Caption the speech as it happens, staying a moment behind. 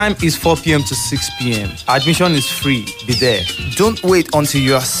Time is 4 p.m. to 6 p.m. Admission is free. Be there. Don't wait until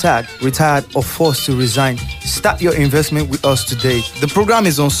you are sad, retired, or forced to resign. Start your investment with us today. The program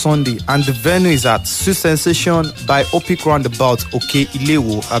is on Sunday and the venue is at Su Sensation by Opik Roundabout, Oke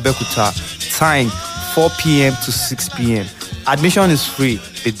Ilewo, Abeokuta. Time 4 p.m. to 6 p.m. Admission is free.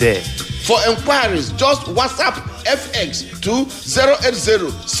 Be there. For enquiries, just WhatsApp FX to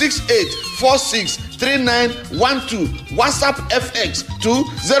 08068463912. WhatsApp FX to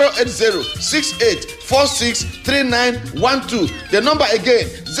 08068463912. The number again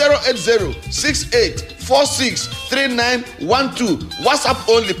 08068463912. WhatsApp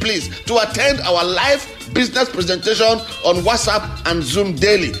only, please, to attend our live business presentation on WhatsApp and Zoom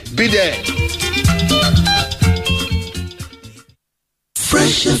daily. Be there.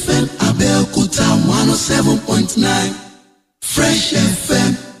 Fresh FM Abeokuta 107.9. Fresh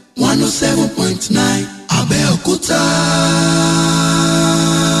FM 107.9 Abeokuta.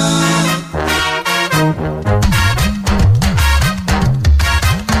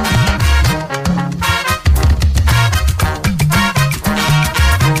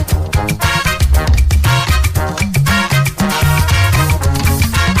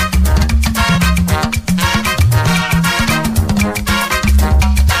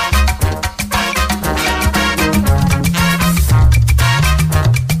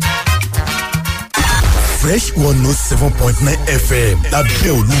 Fresh 107.9 FM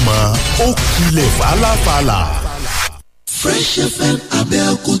lábẹ́ Olúmọ ó kilẹ̀ fàlàfàlà. Fresh FM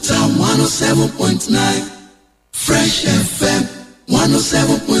Abeokuta 107.9. Fresh FM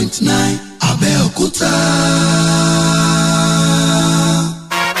 107.9 Abeokuta.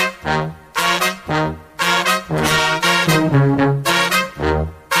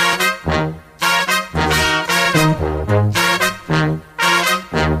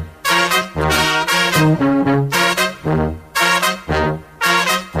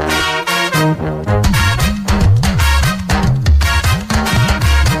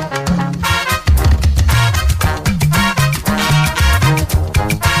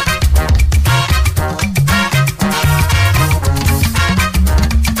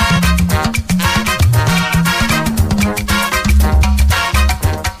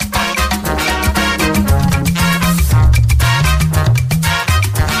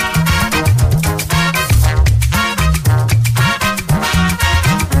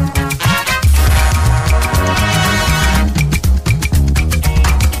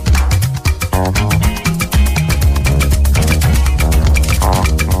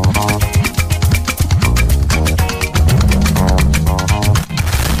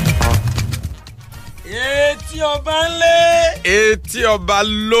 Ọba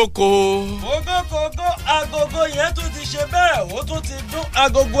lóko. Kókó agogo yẹn tún ti ṣe bẹ́ẹ̀ ó tún ti dún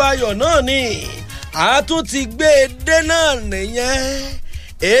agogo ayọ̀ náà ni a tún ti gbé e dé náà nìyẹn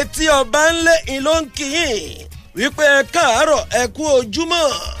etí ọba ńlẹ̀ ìlú ń kíyìn wípé ẹ káàárọ̀ ẹ kú ojúmọ́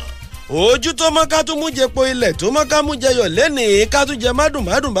ojú tó mọ́ ká tún mú jẹpo ilẹ̀ tó mọ́ ká mú jẹyọ̀ lẹ́nìí ká tún jẹ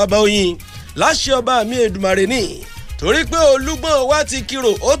mádùnmádùn bàbá oyin láṣẹ ọba mi Èdùmàrè ni torí pé olúgbọ́n wa ti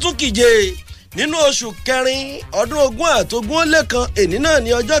kírò ó tún kìje nínú oṣù kẹrin ọdún 2021 èní náà ní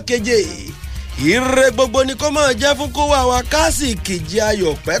ọjọ́ keje ire gbogbo ni kó máa jẹ́ fún kó wá wa káàsì kìjì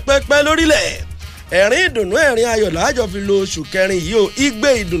ayọ̀ pẹ́pẹ́pẹ́ lórílẹ̀ ẹ̀rín ìdùnnú ẹ̀rín ayọ̀ láàjọ fi lo oṣù kẹrin yìí o igbe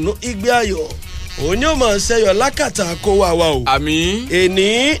ìdùnnú igbe ayọ̀ òní ò máa ṣẹyọ lákàtà kó wá wa o. àmín. èní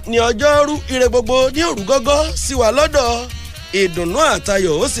ní ọjọ́rú ire gbogbo ní òru gọ́gọ́ sí wa lọ́dọ̀ ìdùnnú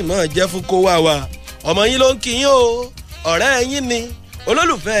àtayọ̀ ó sì máa jẹ́ fún kó wá wa ọmọ yín ló ń kí yín o ọ̀rẹ́ yín ni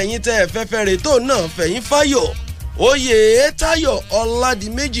olólùfẹ́ ẹ̀yin tẹ́ ẹ fẹ́fẹ́ rè tó náà fẹ̀yìn fáyọ̀ oyè táyọ̀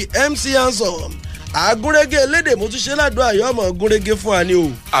ọ̀làdìmẹ́jì MC Anson agúnrégé elédè mo tún ṣe ládùú ayọ̀ ọmọ gúnrégé fún wa ni o.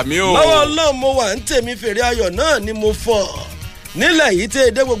 àmì o. lọ́wọ́ náà mo wà ń tèmi fèrè ayọ̀ náà ni mo fọ̀ nílẹ̀ yìí tẹ́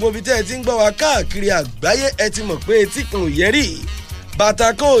ẹ dé gbogbo ibi tẹ́ ẹ ti ń gbọ́ wa káàkiri àgbáyé ẹ ti mọ̀ pé etí kan ò yẹ rí bàtà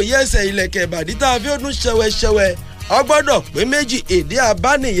kan ò yẹ ẹsẹ̀ ilẹ̀kẹ̀ ìbàdí tá a fi ó dún ṣẹwẹ́ṣẹwẹ́ ọgbọ́dọ̀ pé méjì èdè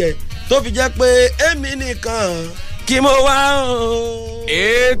abánìyẹn tó fi jẹ́ pé èmi nìkan kí mo wá o.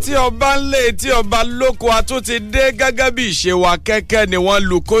 etí ọba ńlẹ̀ etí ọba lóko a tún ti dé gẹ́gẹ́ bí ìṣe wa kẹ́kẹ́ ni wọ́n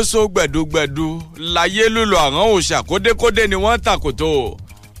lu kóso gbẹ̀dúgbẹ̀dú láyé lùlọ àwọn òòṣà kódékódé ni wọ́n tàkòtò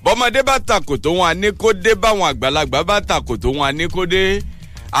bọ́mọdé bá tàkòtò wọn àní kódé báwọn àgbàlagbà bá tàkòtò wọn àní kódé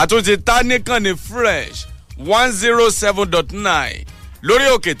àtúntì ta nìkan ní fresh 107.9 lórí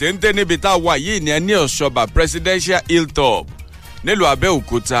òkè téńté níbi tá a wà yìí ní ẹni ọ̀ṣọ́bà presidential hilltop nílùú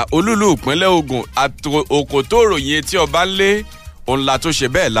Abẹ́òkúta olúlu ìpínlẹ̀ Ògùn òkòtó òròyìn etí ọba ńlẹ̀ òun la tó ṣe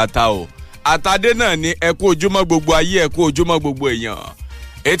bẹ́ẹ̀ láta o àtàdé náà ní ẹkú ojúmọ́ gbogbo ayé ẹkú ojúmọ́ gbogbo èèyàn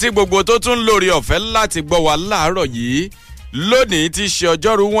etí gbogbo tó tún lórí ọ̀fẹ́ láti gbọ́ wa láàárọ̀ yìí lónìí ti ṣe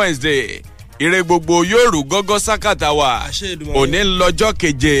ọjọ́rú Wednesday ire gbogbo yóò rú gọ́gọ́ sákàtà wa òní lọ́jọ́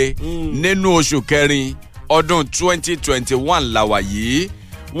keje nínú oṣù kẹrin ọdún 2021 la wà yìí.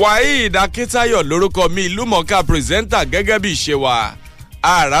 Waheed Akíntayọ̀ lórúkọ mi, ìlúmọ̀ọ́ká pírẹsẹ́ńtà gẹ́gẹ́ bí ìṣe wa.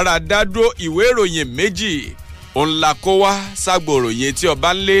 Àràrà dádúró ìwé ìròyìn méjì òun la kó wá ságbo ìròyìn tí ọba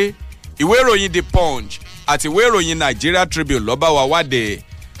ń lé. Ìwé ìròyìn The Punch àti ìwé ìròyìn Nigeria Tribune lọ́ba wa wádìí.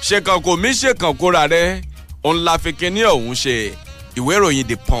 Ṣèkàn kò mí ṣèkàn kóra rẹ̀ òun la fi kíní ọ̀hún ṣe. Ìwé ìròyìn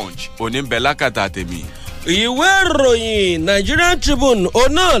The Punch òní ń bẹ lákàtà tèmi. Ìwé ìròyìn Nigerian Tribune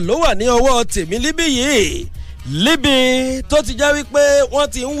òun náà ló wà ní ọwọ́ tèmi líbí yìí. Líbi tó ti já wípé wọ́n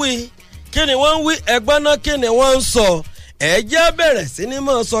ti ń wí kí ni wọ́n ń wí ẹgbọ́n náà kí ni wọ́n ń sọ ẹ̀jẹ̀ bẹ̀rẹ̀ sí ni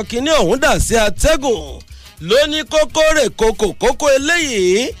mọ̀ sọ kíní ọ̀hún dà sí atẹ́gùn lóní kókó rè kókó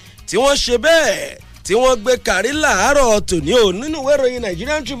eléyìí tí wọ́n ṣe bẹ́ẹ̀ tí wọ́n gbé kárí làárọ̀ tòní ò nínú ìwé ìròyìn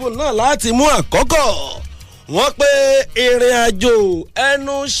Nigerian Tribune náà láti mú àkọ́kọ́ wọ́n pé ìrìn àjò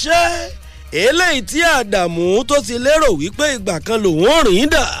ẹnu iṣẹ́ eléyìí tí Àdàmú tó ti lérò wípé ìgbà kan lòun rìn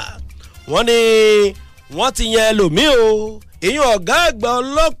dà wọ́n ní wọ́n ti yan ẹlòmíì o ìyẹn ọ̀gá àgbà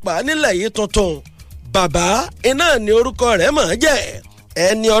ọlọ́pàá nílẹ̀ yìí tuntun bàbá iná ni orúkọ rẹ̀ máa jẹ́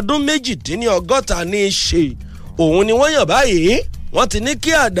ẹni ọdún 62 ní í ṣe òun ni wọ́n yàn báyìí wọ́n ti ní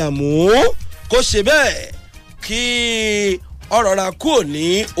kí Àdàmú kó ṣe bẹ́ẹ̀ kí ọ̀rọ̀ ra kúrò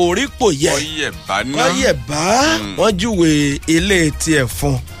ní orípò yẹ kọ́yẹ̀ bá wọ́n júwe ilé tiẹ̀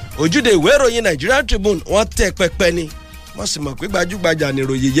fún ojúde ìwé ìròyìn Nigerian Tribune wọ́n tẹ́ pẹpẹ ni wọ́n sì mọ̀ pé gbajúgbajà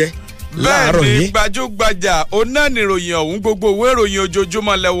nìròyìn yẹ láàárọ̀ yìí. bẹ́ẹ̀ni gbajúgbajà ọ̀nà nìròyìn ọ̀hún gbogbo ìwé ìròyìn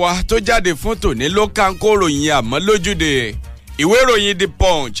ojoojúmọ́ lẹ́wà tó jáde fún tòní ló kàn kó ròyìn àmọ́ lójúde ìwé ìròyìn The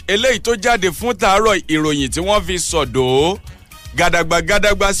Punch eléyìí tó jáde fún tàárọ̀ ìròyìn tí wọ́n fi sọ̀dọ̀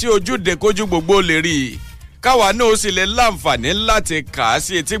gàdàgbà sí ojúde kójú gbogbo lè rí i káwa náà ó sì lè láǹfààní láti kà á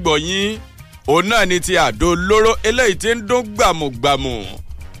sí etí gbọ̀nyìn òun náà ni ti àdó olóró eléyìí tí ń dún gbàmùgbàmù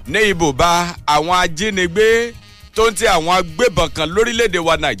ní ibùba àwọn ajínigbé tó ń ti àwọn agbébọn kan lórílẹ̀‐èdè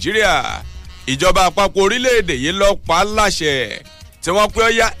wa Nàìjíríà ìjọba àpapọ̀ orílẹ̀‐èdè yìí lọ pa á láṣẹ tí wọ́n pé ó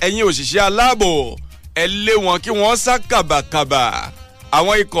yá ẹ̀yin òṣìṣẹ́ aláàbò ẹ lé wọn kí wọ́n sá kàbàkàbà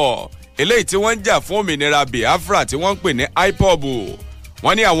àwọn ikọ̀ eléyìí tí wọ́n ń jà fún òmìnira Biafra tí wọ́n ń pè ní IPOB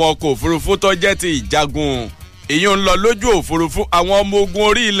wọ́n ní àwọn ọkọ̀ òfurufú tó jẹ́ ti ìjagun èyí ń lọ lójú òfurufú àwọn ọmọ ogun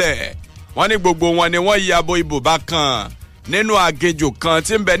orí ilẹ̀ wọ́n ní gbogbo wọn ni wọ́n ya bo ibùba kan nínú aginjù kan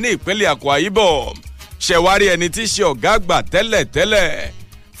tí ń bẹ ní ìpínlẹ̀ Akwa Ibom ṣẹ̀wárí ẹni tí í ṣe ọ̀gá àgbà tẹ́lẹ̀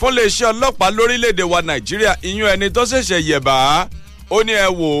fún iléeṣẹ́ ọlọ́pàá lórílẹ̀‐èdè wa Nàìjíríà ìyún ẹni tó ṣẹ̀ṣẹ̀ yẹ̀bá ó ní ẹ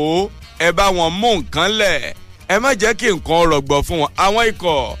wò ó ẹ bá wọn mú nǹkan lẹ̀ ẹ má jẹ́ kí nǹkan rọ̀gbọ̀ fún wọn àwọn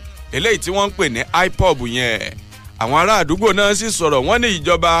ikọ̀ eléyìí tí wọ́n ń pè ní IPOB yẹn àwọn ará àdúgbò náà sì sọ̀rọ̀ wọ́n ní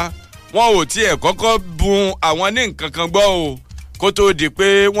ìjọba wọn ò tiẹ̀ kọ́kọ́ bun àwọn ní nǹkan kan gbọ́ o kó tó di pé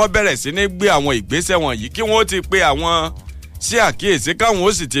wọ́n bẹ̀rẹ̀ sí ní gbé àwọn ìgbésẹ̀ wọ̀nyí kí wọ́n ti pe àwọn sí àkíyèsí káwọn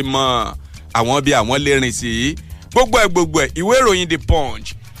ó sì ti mọ àwọn bí àwọn lè rìn sí gbogbo ẹ̀ ìwé ìròyìn The Punch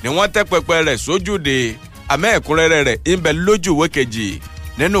ni wọ́n tẹ́ pẹpẹ rẹ̀ sójúde àmọ́ ẹ̀kúnrẹ́rẹ́ rẹ̀ ń bẹ lójú ìwé kejì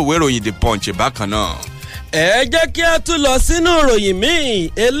nínú ìwé ìròyìn The Punch bákan náà. ẹ jẹ́ kí a tún lọ sínú ìròyìn míì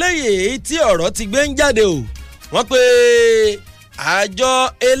eléyìí tí ọ̀rọ̀ ti gbé ń jáde o wọ́n pé àjọ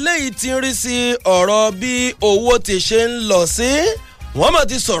eléyìí ti ń rí sí ọ̀rọ̀ bí owó ti ṣe ń lọ sí wọ́n mọ̀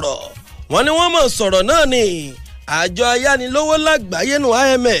ti sọ̀rọ̀ wọ́n ní wọ́n mọ̀ sọ̀rọ̀ náà ni àjọ ayánilówó lágbàáyé nu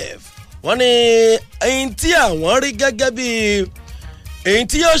IMF wọ́n ní èyí tí àwọn rí gẹ́gẹ́ bí èyí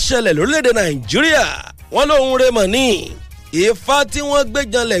tí yóò ṣẹlẹ̀ lórílẹ̀‐èdè Nàìjíríà wọ́n lóhun rẹ̀ mọ̀ ní ìfà tí wọ́n gbé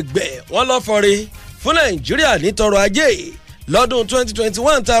janlẹ̀ gbẹ̀ wọ́n lọ́ fọ́re fún Nàìjíríà nítorọ̀ ajé lọ́dún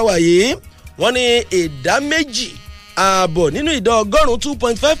 2021 tá a wà yìí wọ́n ní ìdá 2.5 nínú ìdá ọgọ́rùn-ún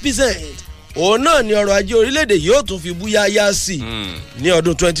 2.5% òun náà ni ọrọ̀ ajé orílẹ̀-èdè yóò tún fi búyáyá sí ní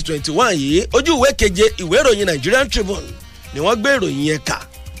ọdún 2021 yìí ojú ìwé keje ìwé ìròyìn Nigerian Tribune ni wọ́n gbé ìròyìn yẹn kà.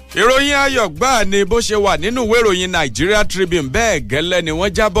 ìròyìn ayọ̀ gbáà ni bó ṣe wà nínú ìwé ìròyìn Nigeria Tribune bẹ́ẹ̀ gẹ́lẹ́ ni wọ́n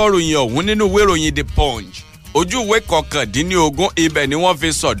jábọ̀ ròyìn ọ̀hún nínú ìwé ìròyìn The Punch ojú ìwé 19 ibẹ̀ ni wọ́n fi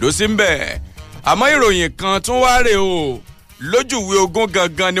sọ̀dọ̀ sí ń bẹ̀ àmọ́ ìròyìn kan tún wá rè o lójú ìwé 20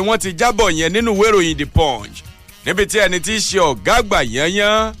 gangan ni wọ́n ti jábọ̀ yẹn nínú ìwé ìròyìn The Punch níbi tí ẹni tí í ṣe ọ̀gá àgbà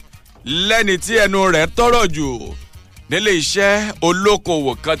yányán lẹ́ni tí ẹnu rẹ̀ tọ́rọ̀ jù nílé iṣẹ́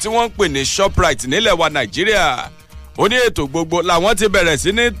olókoòwò kan tí wọ́n ń pè ní Shoprite nílẹ̀ wa Nàìjíríà ó ní ètò gbogbo làwọn ti bẹ̀rẹ̀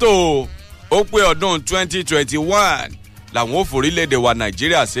sí ní tò ó pé ọdún 2021 làwọn ò forílẹ̀-èdè wa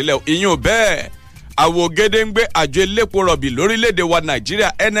Nàìjíríà sílẹ̀ ìyún bẹ́ẹ̀ àwògedengbe àjọ elépo rọ̀bì lórílẹ̀-èdè wa Nàìjíríà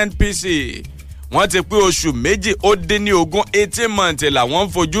NNPC wọ́n ti pé oṣù 18 months làwọn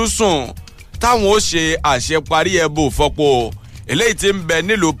ń fojú sùn táwọn ó ṣe àṣeparí ẹbù fọ́pọ̀ eléyìí tí ń bẹ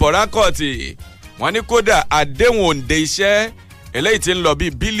nílùú Port Harcourt wọ́n ní kódà àdéhùn òǹdè iṣẹ́ eléyìí tí ń lọ bí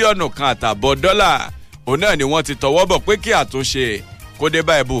 $1.5 billion òun náà ni wọ́n ti tọwọ́ bọ̀ pé kí àtúnṣe kó dé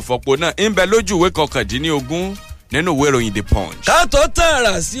bá ẹ̀bù ìfọpo náà ń bẹ lójú ìwé kọkàndínlógún nínú ìwé ìròyìn The Punch. ká tó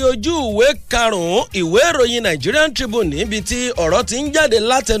tààrà sí ojú ìwé karùn-ún ìwé ìròyìn Nigerian Tribune níbi tí ọ̀rọ̀ ti ń jáde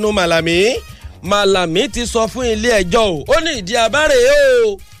látẹnu Malami ti sọ fún ilé ẹjọ́ o ó ní ìdí abáre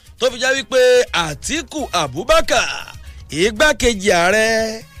o tó fi já wípé Àtíkù Abubakar igbákejì ààrẹ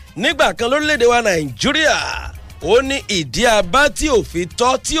nígbà kan lórílẹ̀‐èdè wa Nàìjíríà ó ní ìdí abá tí ò fi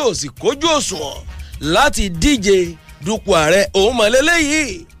tọ́ tí ò sì kójú òṣùwọ̀n láti díje dupò ààrẹ òun mọ̀lélẹ́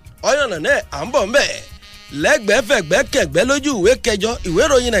yìí ọ̀yànnà náà à ń bọ̀ ńbẹ̀ lẹ́gbẹ̀ẹ́fẹ̀gbẹ́kẹ̀gbẹ́ lójú ìwé kẹjọ ìwé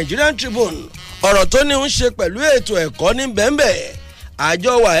ìròyìn Nigerian Tribune ọ̀rọ̀ tó ní ń ṣe pẹ̀lú ètò ẹ̀kọ́ ní bẹ́ẹ̀nbẹ́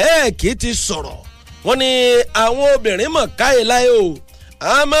àjọ WAEC ti sọ̀rọ̀ wọ́n ní àwọn obìnrin mọ̀ káyè láyé o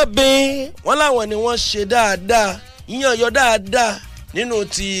àmọ́bìn wọ́n láwọn ni wọ́n ṣe dáadáa yíyan yọ dáadáa nínú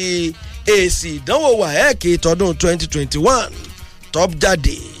ti èsì ìdánwò WAEC tọdún 2021 top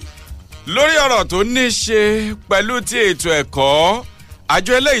jáde. lórí ọ̀rọ̀ tó ní ṣe pẹ̀lú ti ètò ẹ̀kọ́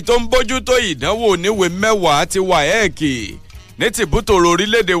àjọ eléyìí tó ń bójú tó ìdánwò oníwèé mẹ́wàá ti WAEC ní tìbútòrò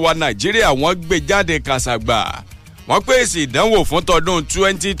orílẹ̀-èdè wa Nàìjíríà wọ́n gbé jáde kàṣàgbà wọ́n pé èsì ìdánwò fún tọdún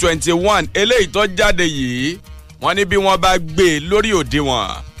 2021 eléyìí tó jáde yìí wọ́n ní bí wọ́n bá gbé lórí òdiwọ̀n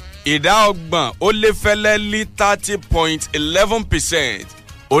ìdá 30 ó lé fẹ́lẹ́lí 30.11%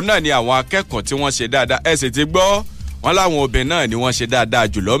 òun náà ni àwọn akẹ́kọ̀ọ́ tí wọ́n ṣe dáadáa ẹ sì ti gbọ́ wọ́n láwọn obìnrin náà ni wọ́n ṣe dáadáa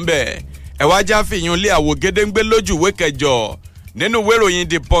jùlọ ń bẹ̀ ẹ wá já fìyún lé àwo gédéǹgbé lójú ìwé kẹjọ nínú ìwé ìròyìn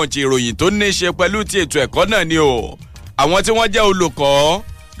The Punch ìròyìn tó ní í ṣe pẹ̀lú ti ètò ẹ̀kọ́ náà ni o àwọn tí wọ́n jẹ́ olùkọ́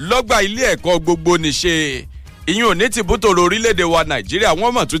lọ́gbà ilé ẹ̀kọ́ gbogbo níṣe ìyún òní tìbútòrò orílẹ̀-èdè wa Nàìjíríà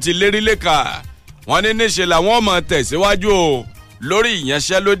wọ́n mọ̀ tún ti lérí léka wọ́n ní níṣe làwọn mọ̀ tẹ̀síwájú o lórí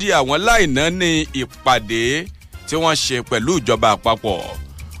ìyanṣẹ́lódì àwọn láìná ní ìpàdé tí wọ́n ṣe pẹ̀lú ìjọba àpapọ̀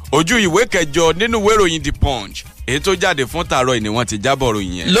ojú ìwé kẹjọ nínú ìwé ìròyìn The Punch èyí tó jáde fún tààrọ̀ ni wọ́n ti jábọ̀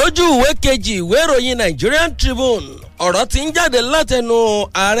ròyìn yẹn. lójú ìwé kejì ìwé ìròyìn Nigerian Tribune ọ̀rọ̀ ti ń jáde látẹnu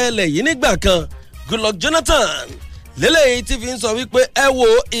ààrẹ ilẹ̀ yìí nígbà kan Goodluck Jonathan lélẹ́yìí tí fi ń sọ wípé ẹ wo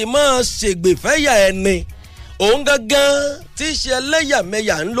ìmọ̀ ṣègbèfẹ́yà ẹni òun gangan tí í ṣe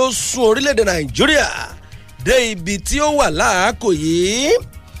ẹlẹ́yàmẹ̀yà ń lọ sún orílẹ̀-èdè Nàìjíríà dé ibi tí ó wà láàkó yìí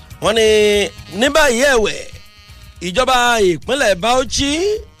wọ́n ní báyìí ẹ̀wẹ̀ ìjọba ìpínlẹ̀ Bauchi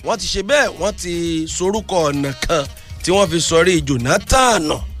wọ́n ti ṣe bẹ́ẹ̀ wọ́n ti sorúkọ ọ̀nà kan tí wọ́n fi sọrí Jonathan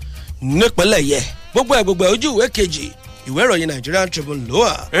nípínlẹ̀ yẹ gbogbo ẹ̀ ojú ìwé kejì ìwé ìròyìn Nigerian Tribune ló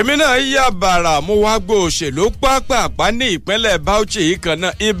wà. èmi náà yà bàrà mo wá gbọ́ òṣèlú pápápá ní ìpínlẹ̀ Bauchi yìí kan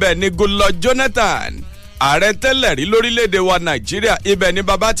náà ibẹ̀ ni Goodluck Jonathan ààrẹ tẹ́lẹ̀ rí lórílẹ̀‐èdè wa Nàìjíríà ibẹ̀ ni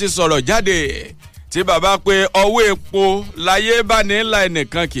bàbá ti sọ̀rọ̀ jáde tí bàbá pé ọwọ́ epo láyé bá ní ńlá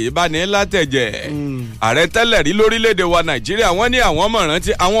ẹnìkan kì í bá ní ńlá tẹ̀jẹ̀ ààrẹ tẹ́lẹ̀ rí lórílẹ̀‐èdè wa Nàìjíríà wọ́n ní àwọn mọ̀ràn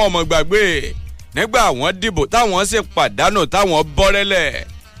tí àwọn ọmọ gbàgbé nígbà àwọn dìbò táwọn sì pàdánù táwọn bọ́rẹ́lẹ̀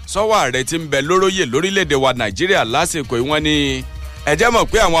sọ́wọ́ ààrẹ tí ń bẹ lóróyè lórílẹ̀‐èdè wa Nàìjíríà lásìkò yìí wọ́n ní ẹ jẹ́ mọ̀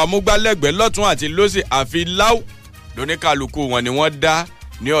pé àwọn amúgbálẹ́gbẹ̀ẹ́ lọ́tún àti lósì àfi láwù lóníkàlùkù wọn ni wọ́n dá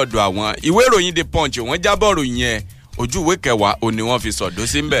ní ọ̀dọ̀ àwọn ìwé ìròyìn The Punch wọ́n jábọ̀ ròyìn yẹn ojú ìwé kẹwàá òní wọ́n fi sọ̀dọ̀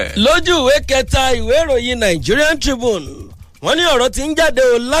sí mbẹ̀. lójú ìwé kẹta ìwé ìròyìn Nigerian Tribune wọ́n ní ọ̀rọ̀ tí ń jáde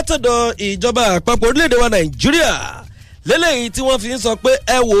o látọ̀dọ̀ ìjọba àpapọ̀ orílẹ̀-èdè wa Nàìjíríà lélẹ́yìí tí wọ́n fi ń sọ pé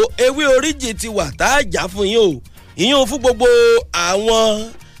ẹ wo ewé oríjì ti wà tá a jà fún yín o ìyún fún gbogbo àwọn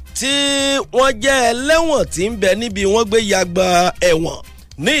tí wọ́n jẹ́ ẹlẹ́wọ̀n tí ń bẹ níbi wọ́n gbé yagba ẹ̀wọ̀n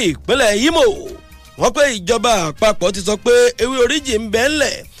ní ìpínlẹ̀ Imo wọ́n pé ìjọba àpapọ̀ ti sọ pé ewé oríjì ń bẹ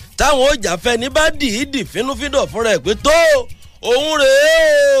ńlẹ̀ táwọn òjàfẹ́ ní bá dìídì fínúfíndọ̀ fúnra ẹ̀ pé tó òun rèé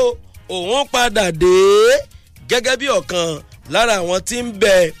o òun padà dé gẹ́gẹ́ bí ọ̀kan lára àwọn tí ń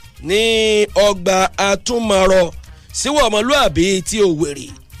bẹ ní ọgbà àtúmọ̀rọ̀ síwọ̀ ọmọlúàbí tí Òwèrì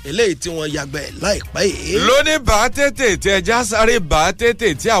eléyìí tí wọ́n yàgbẹ́ láìpẹ́ yìí. lóní bá tètè tí ẹja sáré bá tètè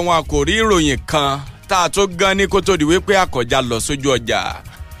tí àwọn àkòrí ìròyìn kan tá a tó gan ní kó tó di wípé àkọjá lọ sójú ọjà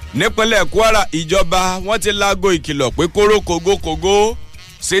nípínlẹ̀ Kwara ìjọba wọ́n ti láago ìkìlọ̀ pé kóró kògókògó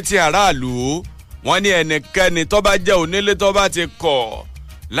sétí aráàlú wọ́n ní ẹnikẹ́ni tó bá jẹ́ onílé tó bá ti kọ̀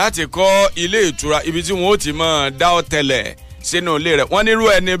láti kọ́ ilé ìtura ibi tí wọ́n ó ti máa dá ọ̀tẹlẹ̀ sínú ilé rẹ̀ wọ́n nírú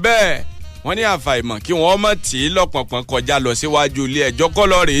ẹni bẹ́ẹ̀ wọ́n ní àfàìmọ̀ kí wọ́n mọ̀ tí lọ́pọ̀pọ̀n kọjá lọ síwájú ilé ẹjọ́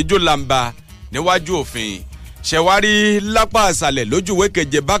kọ́lọ́ rèé jò làǹbà níwájú òfin ṣẹ̀wárí lápá àṣàlẹ̀ lójúwé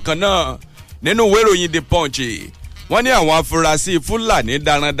keje bákan náà nínú ìwé ìròyìn The Punch wọ́n ní àwọn afurasí Fúlàní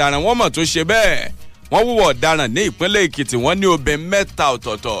darandaran wọ́n mọ̀ tó ṣe bẹ́ẹ̀ wọ́n wúwọ̀ ọ̀daràn ní ìpínlẹ̀ Èkìtì wọ́n ní obìnrin 3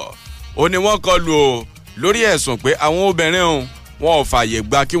 ọ̀tọ̀ọ̀tọ̀ ó ní wọ́n kọlù o lórí ẹ̀sùn pé àwọn obìnrin wọn ò fààyè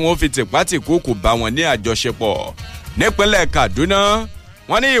gba kí wọ́n fi tìpátìkúùkù bá wọn ní àjọṣepọ̀ nípínlẹ̀ Kaduna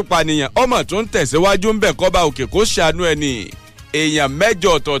wọ́n ní ìpànìyàn ọmọ tó ń tẹ̀síwájú ń bẹ̀ kọ́ba òkè kó ṣàánú ẹni èèyàn 8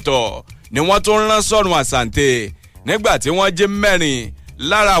 ọ̀tọ̀ọ̀tọ̀ ni wọ́n tún rán sọ́run àsàǹtẹ̀ nígbà tí wọ́n jí 4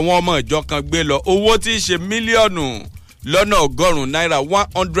 lára àwọn ọmọ ìjọ kan gbé lọ owó tí í ṣe mílíọ̀nù lọ́nà ọgọ́rùn-ún náírà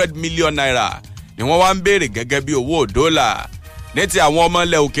 100 million naira ni wọ́n wá ń béèrè gẹ́gẹ́ bí owó dọ́là. Ní ti àwọn ọmọ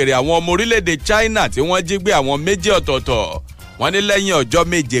ilẹ̀ òkèrè àwọn ọmọ orílẹ̀-èdè China tí wọ́n jí gbé àwọn méjì ọ̀tọ̀ọ̀tọ̀ wọ́n ní lẹ́yìn ọjọ́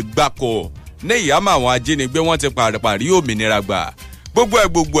méje gbáko ní ìyàmọ̀ àwọn ajínigbé wọ́n ti parí òmìnira gbà. Gbogbo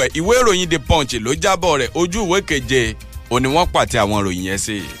ẹ̀ ìwé ìròyìn The Punch ló jábọ̀ rẹ̀ ojú ìwé keje òní wọ́n pàtẹ àwọn ìròyìn yẹn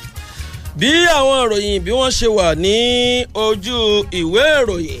sí. Bí àwọn ìròyìn bí wọ́n ṣe wà ní ojú ìwé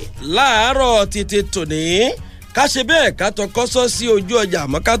ìròyìn láàárọ̀ títí tòní ká ṣe bẹ́ẹ̀ ká tọkọ́sọ́ sí ojú ọjà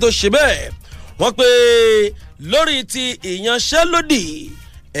àmọ́ ká tó ṣe bẹ́ẹ̀ wọ́n pé lórí ti ìyanṣẹ́lódì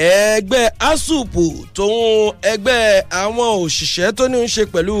ẹgbẹ́ asupu tóun ẹgbẹ́ àwọn òṣìṣẹ́ tó ní í ṣe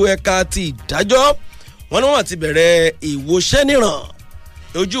pẹ̀lú ẹ̀ka ti ìdájọ́ wọn ni wọ́n ti bẹ̀rẹ̀ ìwòṣẹ́ níran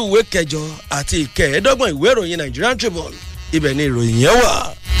ojú ìwé kẹjọ àti ìkẹẹ̀ẹ́dọ́gbọ̀n ìwé ìròyìn Nigerian Tribune ibẹ̀ ni ìròyìn yẹn wà.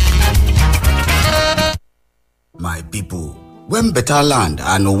 My people, when better land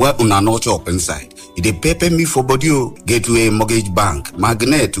and where una no chop inside, e dey pepper me for body o. Gateway Mortgage Bank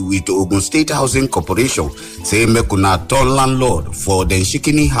magnet with Ogun State Housing Corporation say make una turn landlord for the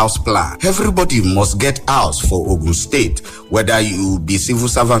Shikini house plan. Everybody must get house for Ogun State, whether you be civil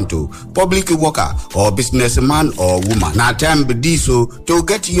servant o, public worker or businessman or woman. Na time be this o to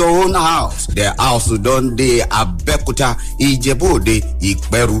get your own house. The house don dey Abeokuta, Ijebu-Ode,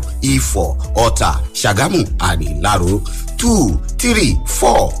 Ikperu, Ifo, Ota, Shagamu and Ilaro. 2, 3,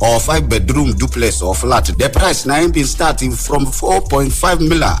 4 or 5 bedroom duplex or flat. The price now been starting from 4.5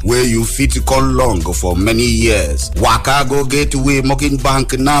 million, where you fit call long for many years. Waka go Gateway Mortgage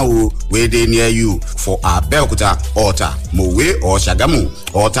Bank now, where they near you for Abeokuta, Ota, Mowe or Shagamu,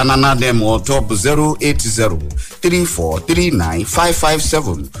 or Tanana them on top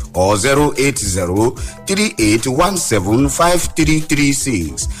 080-3439-557 or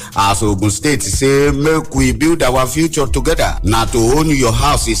 080-3817-5336. As Ogun State say, make we build our future together. Now to own your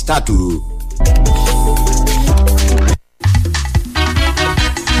house is start to.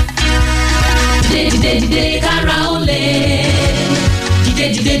 Dìde kára ó lè.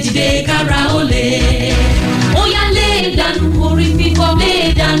 Dìde kára ó lè. Ó yá lè dànù orí fífọ́,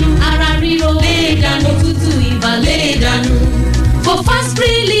 lè dànù ara ríro, lè dànù òtútù ibà, lè dànù. For fast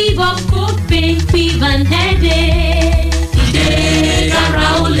relief of cold pain, fever and headache. Dìde kára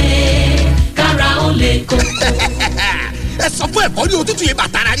ó lè kókó. Ẹ sọ fún ẹ̀fọ́ ní òtútù yìí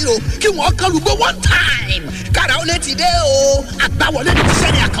bàtàrà ríro kí wọ́n kán lùgbọ́ one time. Kára ó lè ti dé o. Àgbáwọlé ní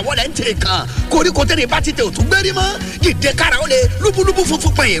sẹ́ni àkàwọlé ń tèrè kan. Koríko tẹ̀lé bá ti tẹ òtún gbérí mọ́. Dìde kára ó lè lúbúlúbú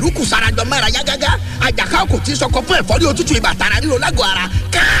funfun pẹ̀yìn rúkù sarajọ mẹ́ra yágágá. Àjàká kò tí sọkọ fún ẹ̀fọ́ ní òtútù yìí bàtàrà ríro lágọ̀ọ́ ara.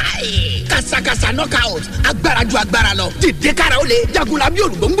 Káì kàṣàkàṣà knockout agbára ju agbára lọ. Dìde kára ó lè jagunla bí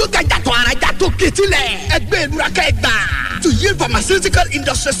olùgbòǹgbò gàjàtọ̀ ara jàtọ̀ kìtìlẹ̀. Ẹgbẹ́ ìlúra kẹgbà. To Yield Pharmaceutical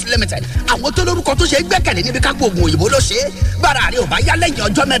Industries Limited. Àwọn tó lórúkọ tó ṣe é gbẹ́kẹ̀lé níbi kápò oògùn òyìnbó ló ṣe é. Bára rẹ̀ ò bá yá lẹ́yìn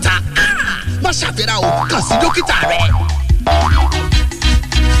ọjọ́ mẹ́ta. Má ṣàfihàn o, kàn sí dókítà rẹ̀.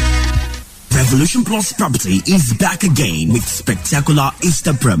 Revolution Plus Property is back again with spectacular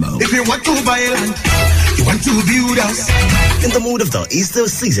Easter promo. If you want to buy land, you want to build house. In the mood of the Easter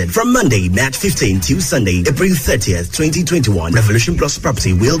season, from Monday, March 15th to Sunday, April 30th, 2021, Revolution Plus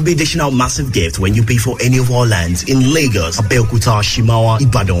Property will be dishing out massive gifts when you pay for any of our lands in Lagos, Abeokuta, Shimawa,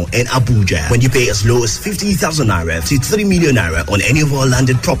 Ibadan, and Abuja. When you pay as low as 50,000 naira to 3 million naira on any of our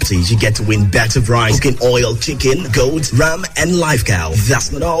landed properties, you get to win bags of rice, cooking oil, chicken, goat, ram, and live cow.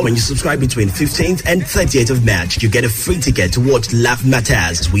 That's not all. When you subscribe between 15th and 30th of March, you get a free ticket to watch Laugh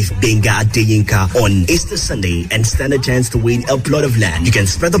Matters with Benga Adeyinka on Easter Sunday and stand a chance to win a plot of land. You can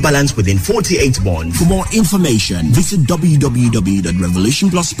spread the balance within 48 months. For more information, visit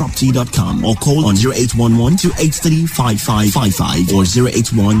www.revolutionplusproperty.com or call on 0811-283-5555 or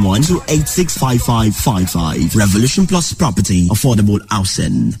 0811-286-5555. Revolution Plus Property, affordable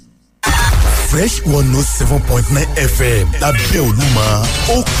housing. Fresh 107.9 FM lábẹ́ Olúmọ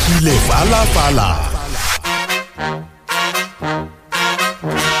ó kilẹ̀ fàlàfàlà.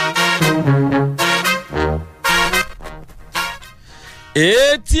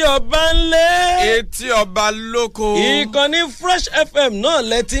 Etí ọba ńlẹ̀. Etí ọba lóko. Ìkànnì Fresh FM náà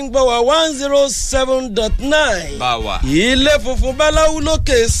lẹ ti ń gbọ́ wa 107.9. Báwa. Ilé funfun báláwú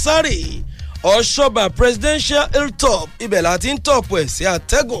lókè sáré. Ọ̀ṣọ́bà Presidential Hilltop ibẹ̀ láti ń tọ̀pù ẹ̀ sí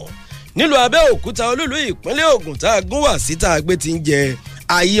àtẹ́gùn. Nílùú Abẹ́òkúta olúlu ìpínlẹ̀ Ògùn tá a gún wá sí tá a gbé ti ń jẹ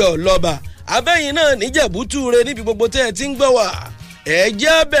ayé ọlọ́ba. Abẹ́yìn náà níjẹ̀bútúre níbi gbogbo tẹ́ ẹ ti ń gbọ́ wá. Ẹ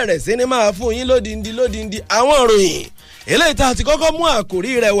jẹ́ bẹ̀rẹ̀ sí ni máa fún yín lódindi àwọn ìròyìn. Eléyìí tá a ti kọ́kọ́ mú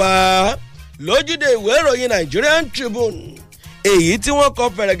àkòrí rẹ̀ wá lójúde ìwé ìròyìn Nigerian Tribune. Èyí tí wọ́n kọ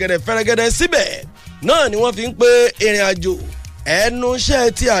fẹ̀rẹ̀gẹ̀dẹ̀ síbẹ̀ náà ni wọ́n fi ń pé ìrìn àjò ẹnu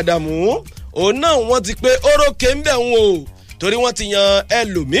iṣẹ́ ti Àdàmú. Òun náà wọ́n ti pé orókè ń bẹ̀ ń wò torí wọ́n ti yan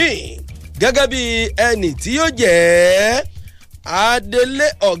ẹlòmíì gẹ́gẹ́ bí ẹni tí yóò jẹ́ adelé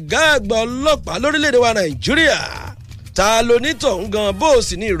ọ̀gá àgbà ọlọ́pàá lórílẹ̀‐èdè wa nàìjíríà. ta ló ní tọ̀hún gan bó o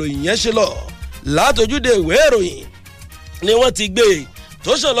sì ní ìròyìn yẹn ṣe lọ látojúde ìwé ìròyìn ni wọ́n ti gbé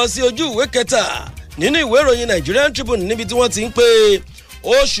tó ṣàn lọ sí ojú ìwé kẹta nínú ìwé ìròyìn Nigerian Tribune níbi tí wọ́n ti ń pè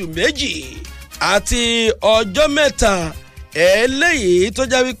oṣù méjì àti ọjọ́ mẹ́ta eléyìí tó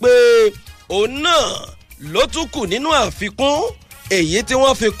já wípé òun náà ló tún kù nínú àfikún èyí tí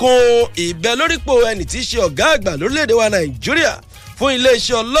wọ́n fi kún ìbẹ́ lórípò ẹni tí í ṣe ọ̀gá àgbà lórílẹ̀‐èdè wa nàìjíríà fún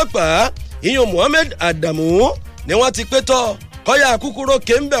iléeṣẹ́ ọlọ́pàá ìyún Mohammed Adamu ni wọ́n ti pé tọ́ kọ́yà kúkúrò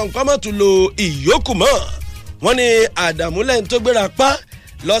kéńbẹ̀ nǹkan mọ́tò lo ìyókù mọ́. wọ́n ní Adamu lẹ́yìn tó gbéra pa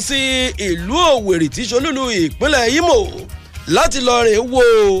lọ sí ìlú Òwèrì tí ṣolúlu ìpínlẹ̀ Imo láti lọ rè wo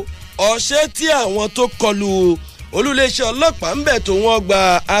ọṣẹ́ tí àwọn tó kọlu olúléeṣẹ́ ọlọ́pàá ń bẹ̀ tó wọ́n gba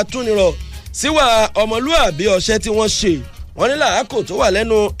atúnirọ̀ síwà ọmọlúàbí ọṣẹ́ tí wọ́n ṣe. wọ́n ní làákò tó wà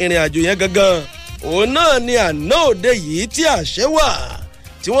lẹ́nu ìrìn àjò yẹn gangan òun náà ni àná òde yìí tí àṣẹ wà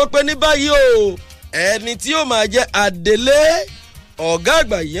tí wọ́n pẹ́ ní báyìí o ẹni tí yóò máa jẹ́ adelé ọ̀gá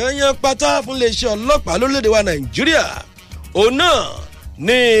àgbà yanyan pátá fún iléeṣẹ́ ọlọ́pàá lórílẹ̀‐èdè wa nàìjíríà òun náà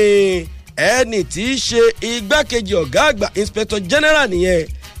ni ẹni tí í ṣe igbákejì ọ̀gá àgbà inspector general nìyẹn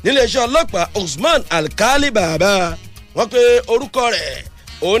níléeṣẹ́ ọlọ́pàá Usman Alkali Baba. wọ́n pe orúkọ rẹ̀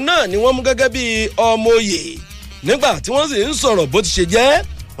òun náà ni wọ́n mú gẹ́gẹ́ bí ọmọ òye nígbà tí wọ́n sì ń sọ̀rọ̀ bó ti ṣe jẹ́.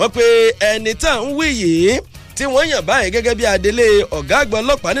 wọ́n pe ẹni tá à ń wí yìí tí wọ́n yàn báyìí gẹ́gẹ́ bí adelé ọ̀gá àgbà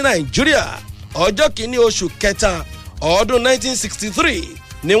ọlọ́pàá ní nàìjíríà ọjọ́ kìíní oṣù kẹta ọdún 1963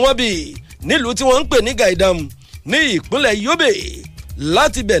 ni wọ́n bí nílùú tí wọ́n ń pè ní Gaidam ní ìpínlẹ̀ Yobe.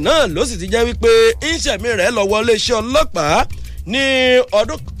 láti bẹ̀ náà ló sì ti jẹ́ wípé ìṣẹ̀mí rẹ̀ lọ wọlé iṣẹ́ ọlọ́pàá ní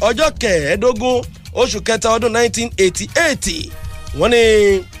ọjọ́ kẹẹ̀ẹ́dógún oṣù kẹta ọdún 1988. wọ́n ní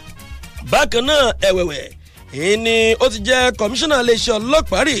bákan náà ẹ̀wẹ̀wẹ̀ ìní ó ti jẹ́ kọmíṣánná iléeṣẹ́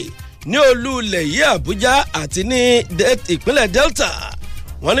ọlọ́pàá rí ní olú ilẹ̀ yìí Àbújá àti ní ìpínlẹ̀ Delta.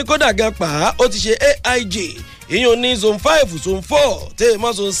 wọ́n ní kódà gan pa ó ti ṣe AIG ìyún ní zone 5 zone 4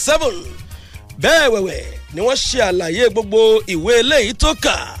 tèèmọ́ zone 7. bẹ́ẹ̀ wẹ̀wẹ̀ ni wọ́n ṣe àlàyé gbogbo ìwé eléyìí tó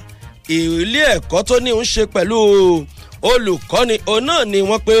kà ilé ẹ̀kọ́ tó ní ń ṣe pẹ̀lú olùkọ́ni òun náà ni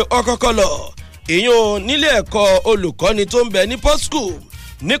wọ́n pe ọkọ́kọ́ lọ ìyún nílé ẹ̀kọ́ olùkọ́ni tó ń bẹ ní Port School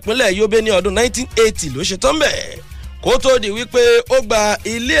nípínlẹ̀ Yobe ní ọdún 1980 ló ṣe tán bẹ̀ kó tó di wípé ó gba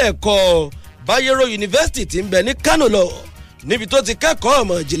ilé ẹ̀kọ́ Bayero University tí ń bẹ ní Kano lọ níbi tó ti kẹ́kọ̀ọ́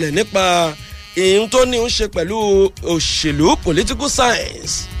ọ̀mọ̀ ìjìnlẹ̀ nípa ìhun tó ní ń ṣe pẹ̀lú òṣèlú political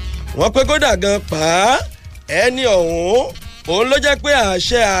science. wọ́n pé kódà gan pa ẹni ọ̀hún òun ló jẹ́ pé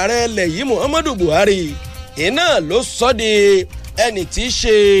àṣẹ ààrẹ ilẹ̀ yìí Muhammadu Buhari iná ló sọ di ẹni tí í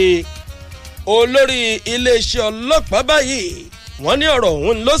ṣe olórí iléeṣẹ́ ọlọ́pàá báyìí. wọ́n ní ọ̀rọ̀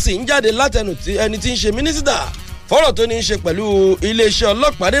òun ló sì ń jáde látẹnu ẹni tí ń ṣe mínísítà fọ́rọ̀ tó ní í ṣe pẹ̀lú iléeṣẹ́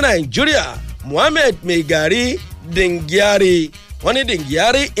ọlọ́pàá ní nàìjíríà Mohammed Megari Dingyari. wọ́n ní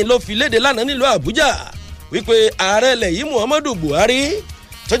Dingyari ló fi léde lánàá nílùú àbújá wípé ààrẹ ilẹ̀ yìí Muhammadu Buhari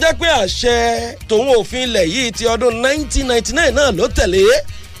tó jẹ́ pé àṣẹ tòun òfin ilẹ̀ yìí ti ọdún 1999 náà ló tẹ̀lé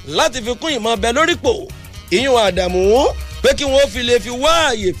láti fi kún ìmọ̀ ọbẹ̀ lórípò ìyún Àdàmú pé kí wọ́n fi lè fi wá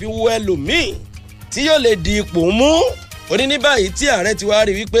àyè fi wo ẹlòmíì tí yóò lè di ipò mú. ó ní ní báyìí tí ààrẹ ti wá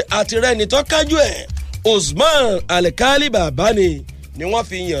rí wípé àtirẹ́ni tó kájú ẹ̀ Usman Alkali Baba ni wọ́n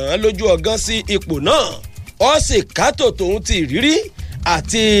fi yàn án lójú ọgán sí ipò náà. ó sì kátó tòun ti rírí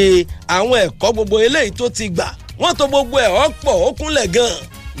àti àwọn ẹ̀kọ́ gbogbo eléyìí tó ti gbà wọ́n tó gbogbo ẹ̀ ọ̀pọ̀ ó kúnlẹ̀ gan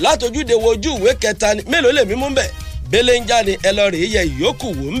látojúde wojú ìwé kẹta ni mélòó lè mímú bẹ̀ bẹ́lẹ̀ ń jáde ẹ lọ rèé yẹ ìyókù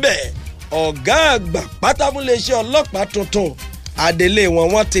wò ń bẹ̀. ọ̀gá àgbà pátá fún iléeṣẹ́ ọlọ́pàá tuntun adelé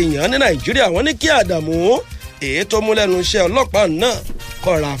wọ́n ti yàn án ní nàìjíríà. wọ́n ní kí Àdàmú èyí tó mú lẹ́nu iṣẹ́ ọlọ́pàá náà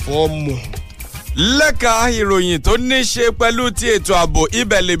kọ̀ra fọ́ mọ̀. lẹ́ka ìròyìn tó ní í ṣe pẹ̀lú ti ètò ààbò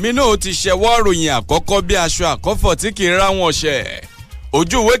ibẹ̀ lèmi náà ti ṣẹwọ́ ròyìn àkọ́kọ́ bí aṣọ àkọ́fọ̀ tí kì í ráwọn ṣẹ̀.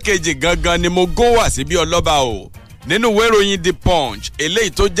 ojú ìwé kejì gangan ni mo gún wá sí bí ọlọ́ba o nínú ìwé ìròyìn The Punch eléyìí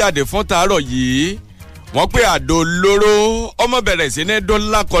tó jáde fún tàárọ̀ yìí. wọ́n pé àdó olóró ọmọ bẹ̀rẹ̀ sí ní dún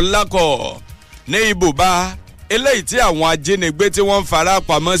lákọ̀lákọ̀ ní ibùba eléyìí tí àwọn ajínigbé tí wọ́n ń fara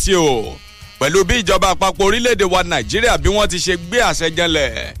pamọ́ sí o pẹ̀lú bí ìjọba àpapọ̀ orílẹ̀-èdè wa nàìjíríà bí wọ́n ti ṣe gbé àṣẹ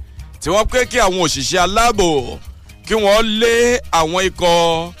janlẹ̀ tí wọ́n pé kí àwọn òṣìṣẹ́ aláàbò kí wọ́n lé àwọn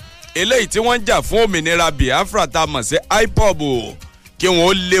ikọ̀ eléyìí tí wọ́n ń jà fún òmìnira Biafra tá a mọ̀ sí IPOB kí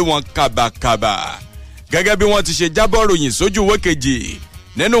wọ́n lé wọn kàbàkàbà gẹ́gẹ́ bí wọ́n ti ṣe jábọ̀ ròyìn sójú ìwé kejì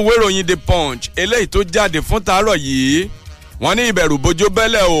nínú ìwé ìròyìn The Punch eléyìí tó jáde fún tàárọ̀ yìí. wọ́n ní ìbẹ̀rù bojo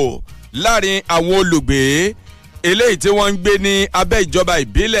bẹ́lẹ̀ o láàrin àwọn olùgbé eléyìí tí wọ́n ń gbé ní abẹ́ ìjọba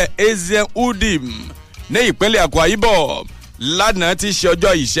ìbílẹ̀ Ezen Udim ní ìpínlẹ̀ Akwa Ibom lánàá ti ṣe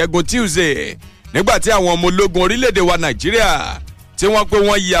ọjọ́ ìṣẹ́gun Tuesday nígbà tí àwọn ọmọ ológun orílẹ̀-èdè wa Nàìjíríà tí wọ́n pé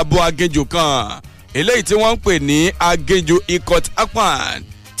wọ́n ya bo aginjù kan eléyìí tí wọ́n ń pè ní aginjù Ikot Akpan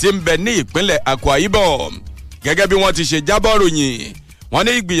tí ń bẹ ní ìpínlẹ̀ Akwa Ibom. Gẹ́gẹ́ bí wọ́n ti ṣe jábọ̀ ròyìn wọ́n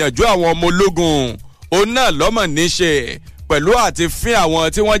ní ìgbìyànjú àwọn ọmọ ológun òun náà lọ́mọ̀ níṣe pẹ̀lú àti fín àwọn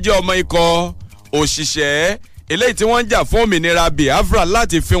tí wọ́n jẹ́ ọmọ ikọ̀ òṣìṣẹ́ eléyìí tí wọ́n ń jà fún òmìnira Biafra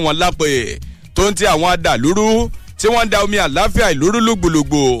láti fín wọn lápè tó ń ti àwọn adàlúrú tí wọ́n ń da omi àláfíà ìlú rú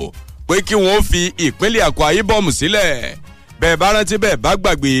lùgbòlùgbò pé kí wọ́n fi ìpínlẹ̀ Akwa Ibom sílẹ̀. Bẹ́ẹ̀ bá rántí bẹ́ẹ̀ bá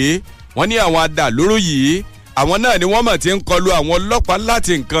gbàgbé wọ́n ní àwọn adàlúrú yìí àwọn náà ni wọ́n mọ̀ tí ń kọlu àwọn ọlọ́pàá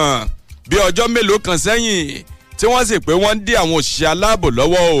láti nǹkan bí ọjọ́ mélòó kan sẹ́yìn tí wọ́n sì pé wọ́n ń dí àwọn òṣìṣẹ́ aláàbò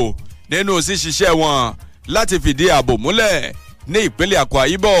lọ́wọ́ o nínú ṣíṣiṣẹ́ wọn láti fìdí ààbò múlẹ̀ ní ìpínlẹ̀ Akwa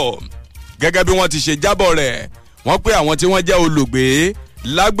Ibom. Gẹ́gẹ́ bí wọ́n ti ṣe jábọ̀ rẹ̀ wọ́n pé àwọn tí wọ́n jẹ́ olùgbé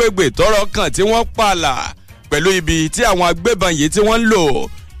lágbègbè tọ́rọ̀ kàn tí wọ́n pààlà pẹ̀lú ibi tí àwọn agbébọn yìí tí wọ́n ń lò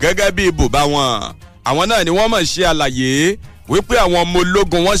gẹ́gẹ́ bí ibùba wọn. Àwọn náà ni wọ́n mọ̀ ṣe àlàyé wípé àwọn ọmọ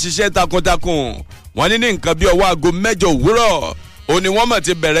ológun wọn ṣiṣẹ́ takuntakun wọ́n ní nǹkan bí ọwọ́ aago 8 òwúrọ̀ ó ní wọ́n mọ̀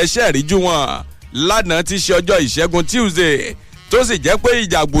ti bẹ̀rẹ̀ iṣẹ́ ìríjú wọn lánàá ti ṣe ọjọ́ ìṣẹ́gun Tuesday tó sì jẹ́ pé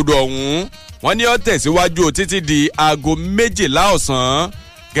ìjàgbọ̀dọ̀ ọ̀hún wọ́n ní ó tẹ̀síwájú títí di aago 12 ọ̀sán.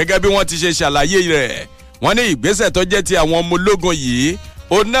 Gẹ́gẹ́ bí wọ́n ti ṣe ṣàlàyé rẹ̀ wọ́n ní ìgbésẹ̀ tó jẹ́ ti àwọn ọmọ ológun yìí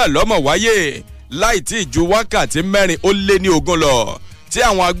ó náà lọ́mọ̀ wáyé láì tí ì ju wákàtí 4 lọ tí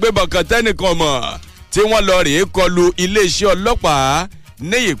àwọn agbébọn kan tẹ́nìkan mọ̀ tí wọ́n lọ rèé kọlu iléeṣẹ́ ọlọ́pàá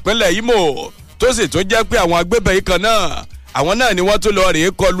ní ìpínlẹ̀ Imo tó sì tún jẹ́ pé àwọn agbébọn yìí kan náà àwọn náà ni wọ́n tún lọ rèé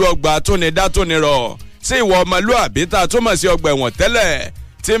kọlu ọgbà túnidátúnirọ̀ sí ìwà ọmọlúàbí tá a tún mọ̀ sí ọgbà ẹ̀wọ̀n tẹ́lẹ̀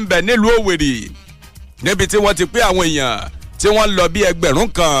tí ń bẹ nílùú Òwèrì níbi tí wọ́n ti pé àwọn èèyàn tí wọ́n lọ bí 1000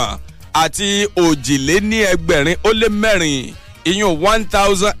 kan àti òjìléníẹgbẹ̀rin ìyún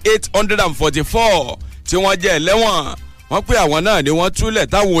 1844 tí wọ́n jẹ́ ẹlẹ́wọ̀n. Wọ́n pé àwọn náà ni wọ́n túlẹ̀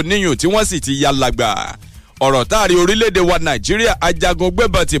táwọn oníyùn tí wọ́n sì ti ya làgbà. Ọ̀rọ̀ táàrí orílẹ̀-èdè wa Nàìjíríà ajagun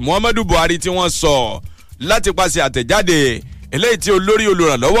gbébọn ti Muhammadu Buhari tí wọ́n sọ láti pàṣẹ àtẹ̀jáde eléyìí tí olórí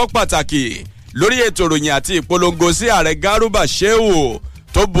olùrànlọ́wọ́ pàtàkì lórí ètò ìròyìn àti ìpolongo sí ààrẹ Garuba Shehu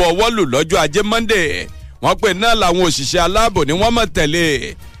tó bu ọwọ́ lù lọ́jọ́ Ajé Monday. Wọ́n pé náà làwọn òṣìṣẹ́ aláàbò ni wọ́n mọ̀ tẹ̀lé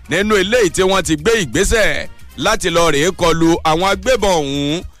nínú eléyìí tí wọ́n ti gbé ìgbésẹ̀ láti lọ rèé kọlu àwọn agbébọn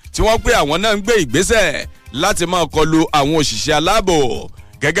ọ̀hún tí wọ́n pé àwọn náà ń gbé ìgbésẹ̀ láti máa kọlu àwọn òṣìṣẹ́ aláàbò.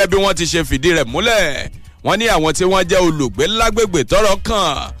 Gẹ́gẹ́ bí wọ́n ti ṣe fìdí rẹ̀ múlẹ̀ wọ́n ní àwọn tí wọ́n jẹ́ olùgbé lágbègbè tọ́rọ̀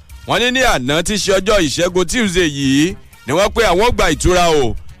kàn wọ́n ní ní àná tí ṣe ọjọ́ ìṣẹ́gun Tuesday yìí ni wọ́n pé àwọn gba ìtura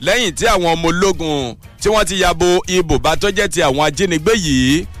o lẹ́yìn tí àwọn ọmọ ológun tí wọ́n ti yabo ibùba tó jẹ́ ti àwọn ajínigbé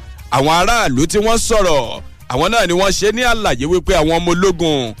yìí. Àwọn aráàlú tí wọ́n sọ̀rọ̀ àwọn náà ni wọ́n ṣe ní àlàyé wípé àwọn ọmọ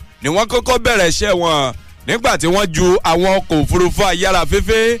ológun ni wọ́n kọ́kọ́ bẹ̀rẹ̀ iṣẹ́ wọn nígbà tí wọ́n ju àwọn ọkọ̀ òfurufú ayára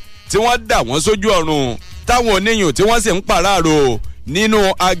fẹ́fẹ́ tí wọ́n dà wọ́n sójú ọ̀run táwọn oníyùn tí wọ́n sì ń pàráàrò nínú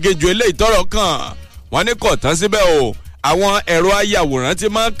aginjù eléyìí tọ́rọ̀ kàn. Wọ́n ní kò tán síbẹ̀ o àwọn ẹ̀rọ ayàwòrán ti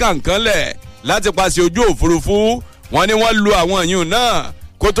máa ń kà nǹkan lẹ̀ láti paṣẹ ojú òfurufú wọ́n ní wọ́n lu àwọn ìyún náà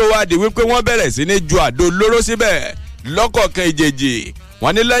kó tó wá di wípé wọ́n bẹ̀rẹ̀ sí ní ju àdó olóró síbẹ̀ lọ́kọ̀ọ̀kan ìjèjì.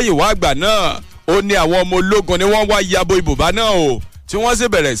 Wọ́n ní lẹ́yìn wá àgbà náà ó ní àwọn ọmọ ológun ni wọ́n wá yabo ibùba náà o tí wọ́n sì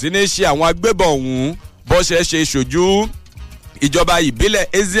bẹ̀rẹ̀ sí ní ṣe àwọn agbébọn ọ̀hún bọ́ṣẹ́ ṣe ṣojú. Ìjọba ìbílẹ̀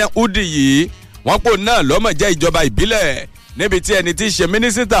Ezian Udi yìí wọ́n pò náà lọ́mọ̀ jẹ́ ìjọba ìbílẹ̀ níbi tí ẹni tí í ṣe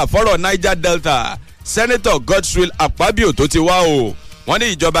mínísítà fọ́rọ̀ Niger Delta Senator Godswill Akpabio tó ti wá o. Wọ́n ní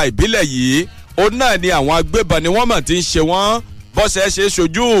ìjọba ìbílẹ̀ yìí ó náà ni àwọn agbébọn ni wọ́n mọ̀ tí ń ṣe wọ́n bọ́ṣẹ́ ṣe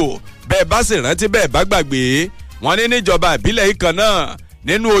ṣojú. Bẹ́ẹ̀ bá sì rántí bẹ́ẹ̀ bá gbàgbé wọ́n ní níjọba ìbílẹ̀ yìí kan náà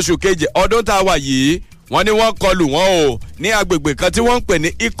nínú oṣù keje ọdún tá a wà yìí wọ́n ní wọ́n kọlù wọ́n o ní agbègbè kan tí wọ́n ń pè ní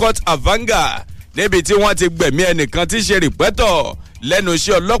Ikot Avanga níbi tí wọ́n ti gbẹ̀mí ẹnìkan tí ṣe rìpẹ́tọ̀ lẹ́nu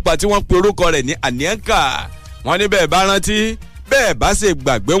iṣẹ́ ọlọ́pàá tí wọ́n pe orúkọ rẹ̀ ní Anienka. Wọ́n ní bẹ́ẹ̀ bá rántí bẹ́ẹ̀ bá sì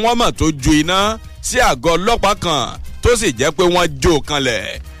gbàgbé wọ́n mọ̀ tó ju iná sí àgọ́ ọlọ́pàá kan tó sì jẹ́ pé wọ́n jó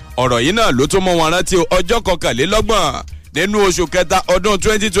kanlẹ̀. Ọ̀rọ̀ yìí náà ló tún mọ́ wọn rántí ọjọ́ 21 nínú oṣù kẹta ọdún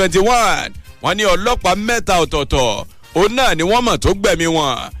 2021 wọ́n ní ọlọ́pàá 3 ọ̀tọ̀ọ̀tọ̀ òun náà ni wọ́n mọ̀ tó gbẹ̀mí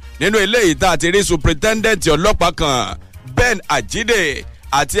wọn nínú eléyìí tá a ti rí superintendent ọlọ́pàá kan Ben Ajide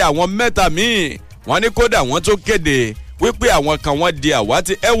àti àwọn 3 míì. Wọ́n ní kódà wọ́n tó kéde wípé àwọn kan wọ́n di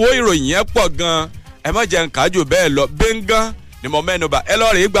àwátì. Ẹ wo ìròyìn yẹn pọ̀ gan ẹ má jẹ́ nkájú bẹ́ẹ̀ lọ bẹ́ngàn ni mo mẹ́nuba. Ẹ lọ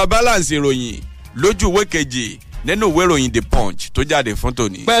rí gba balance ìròyìn lójú ìwé kejì nínú ìwé ìròyìn The Punch tó jáde fún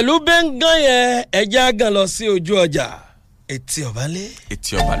tòní. pẹ̀lú bẹ́ngàn yẹn ẹja gan lọ sí ojú ọjà etí ọba lé.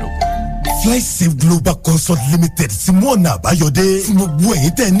 etí ọba lóko. Flysafe Global Consult Limited ti mú ọ̀nà àbáyọdé fún gbogbo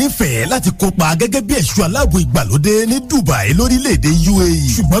ẹ̀yin tẹ́ nífẹ̀ẹ́ láti kópa gẹ́gẹ́ bí ẹ̀ṣọ́ aláàbò ìgbàlódé ní Dubai lórílẹ̀‐èdè UAE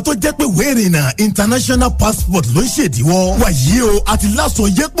ṣùgbọ́n tó jẹ́ pé wéèrìnà international passport ló ń ṣèdíwọ́ wàyí o àti láṣọ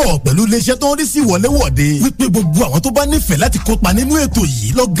yẹ́pọ̀ pẹ̀lú iléeṣẹ́ tó ń rí sí ìwọléwọ̀de wípé gbogbo àwọn tó bá nífẹ̀ẹ́ láti kópa nínú ètò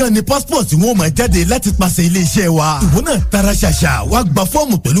yìí lọ́gán ni passport tí wọ́n máa jáde láti pàṣẹ iléeṣẹ́ wa ìwọ náà tara ṣàṣà wá gba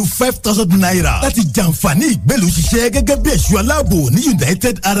fọ́ọ̀mù pẹ̀lú 5,000 naira láti jàǹfààní ìgbélú ṣiṣẹ́ gẹ́gẹ́ bí ẹ̀ṣọ́ aláàbò ní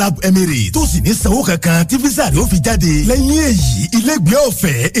United Arab Emirates tó sì ní sanwó kankan tí fisa rẹ̀ ó fi jáde lẹ́yìn èyí ilégbé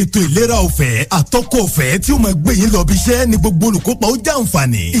ọ̀fẹ́ ètò ìlera ọ̀fẹ́ àtọ́kọ̀ ọ̀fẹ́ tí ó máa gbé yín lọ bí iṣẹ́ ni gbogbo olùkópa ó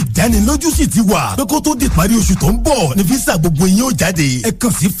jàǹfààní ìdánilójú sì ti wà pé kó tó di parí oṣù tó ń bọ̀ ní fisa gbogbo yín ó jáde ẹ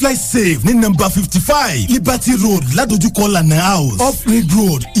kàn sí Flysafe ní nọ́mbà 55 Liberty Road ládojúkọ lana house off Ring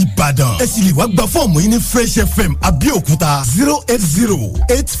Road Ìbàdàn ẹ sì lè wá gba fọ́ọ̀mù yín ní Fresh FM Abẹ́òkúta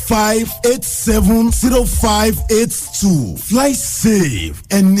 08085870582 Flysafe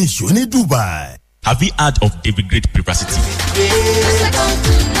ẹni ìṣó ní Dubai. Have you heard of David Great Privacy?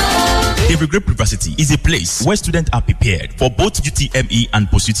 David Great Privacy is a place where students are prepared for both UTME and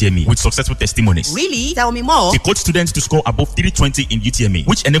post-UTME with successful testimonies. Really? Tell me more. They coach students to score above 320 in UTME,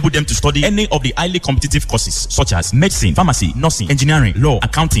 which enable them to study any of the highly competitive courses such as medicine, pharmacy, nursing, engineering, law,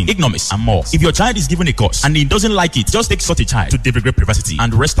 accounting, economics, and more. If your child is given a course and he doesn't like it, just take such a child to David Great Privacy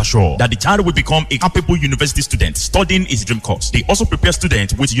and rest assured that the child will become a capable university student studying his dream course. They also prepare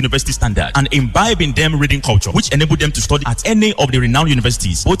students with university standard and imbibe in them reading culture, which enable them to study at any of the renowned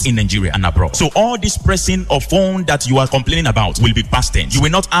universities, both in Nigeria and abroad. So all this pressing of phone that you are complaining about will be past tense. You will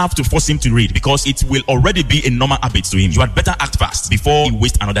not have to force him to read because it will already be a normal habit to him. You had better act fast before he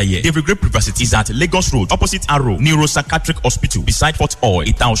waste another year. David Great Privacy is at Lagos Road, opposite Arrow, Neuropsychiatric Hospital, beside Fort Oil,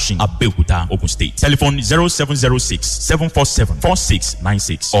 Itaoshin, Abeokuta, Ogun State. Telephone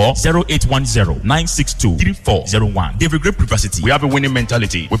 0706-747-4696 or 0810-962-3401. David Great Privacy. We have a winning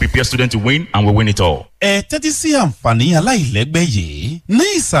mentality. We prepare students to win and we win it all. Ẹ tẹ́tí sí àǹfààní aláìlẹ́gbẹ́ yìí ní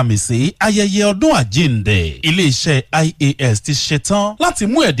ìsàmìsí ayẹyẹ ọdún àjíǹde iléeṣẹ́ IAS ti ṣetán láti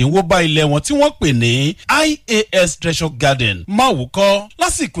mú ẹ̀dínwó bá ilẹ̀ wọn tí wọ́n pè ní IAS Treasure Garden máwùkọ́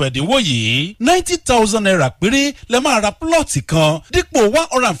lásìkò ẹ̀dínwó yìí 90,000 naira péré lẹ máa ra plọ́ọ̀tì kan dípò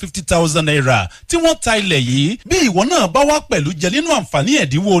 150,000 naira tí wọ́n ta ilẹ̀ yìí bí ìwọ náà bá wá pẹ̀lú jẹ nínú àǹfààní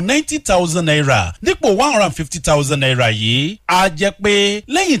ẹ̀dínwó 90,000 naira dípò 150,000 naira yìí á jẹ́ pé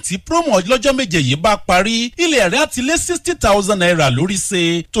lẹ́yìn tí promo lọ́jọ́ méje yìí bá parí ilẹ̀ rẹ̀ á ti lé 60,000 naira lórí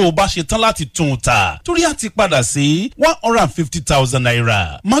ṣe tó o bá ṣe tán láti tún un tà torí á ti padà sí 150,000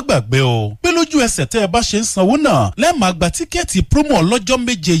 naira. má gbàgbé o pé lójú ẹsẹ̀ tẹ́ ẹ bá ṣe ń sanwó náà lẹ́ẹ̀ máa gba tíkẹ́ẹ̀tì promo lọ́jọ́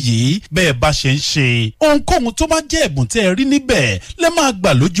méje yìí bẹ́ẹ̀ bá ṣe ń ṣe ohunkóhun tó bá jẹ́ ẹ̀bùn tẹ́ ẹ rí níbẹ̀ lẹ́ẹ̀ máa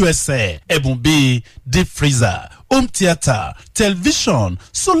gbà lójú ẹsẹ̀ ẹ̀bùn bíi deep freezer home theatre television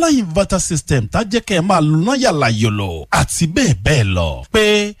solar inverter system tá jẹ́ kẹ́ ẹ máa lọ́nà yàrá yòlò àti bẹ́ẹ̀ bẹ́ẹ̀ lọ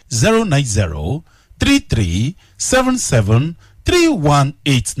pé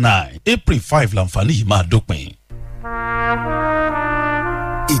 090-3377-3189 April 5 làǹfààní yìí máa dópin.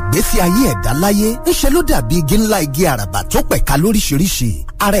 ìgbésí ayé ẹ̀dá láyé ńṣe ló dàbí igi ńlá igi àràbà tó pẹ̀ka lóríṣiríṣi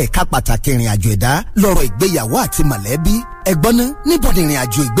ara ẹ̀ka pàtàkì ìrìn àjò ẹ̀dá lọ́rọ̀ ìgbéyàwó àti mọ̀lẹ́bí ẹ̀gbọ́n náà níbo ni ìrìn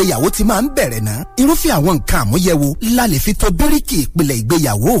àjò ìgbéyàwó ti máa ń bẹ̀rẹ̀ náà irúfẹ́ àwọn nǹkan àmúyẹ̀wò la lè fi tó bíríkì ìpìlẹ̀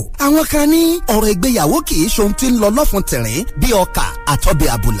ìgbéyàwó àwọn kan ní ọ̀rọ̀ ìgbéyàwó kì í ṣe ohun tí ń lọ lọ́fun tẹ̀rín bí ọkà àtọbẹ̀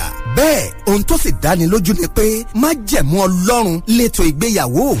àbùlà bẹ́ẹ̀ ohun tó sì dáni lójú ni pé májẹ̀mú Ọlọ́run létò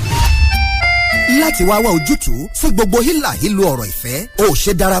ìgbéyàwó láti wá wá ojútùú sí gbogbo hílàhílo ọ̀rọ̀ ìfẹ́ ó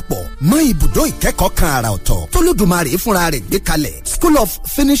ṣe darapọ̀ mọ́ ibùdó ìkẹ́kọ̀ọ́ kan àrà ọ̀tọ̀ tólódùmarè fúnra rẹ̀ gbé kalẹ̀ School of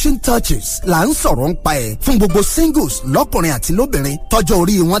Finishing Touches là ń sọ̀rọ̀ ń pa ẹ̀ fún gbogbo singles lọ́kùnrin àti lóbìnrin tọ́jọ́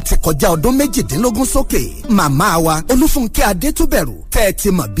orí wọn ti kọjá ọdún 18 sókè màmá wa Olúfúnkẹ́ Adétúbẹ̀rù tẹ́ ẹ ti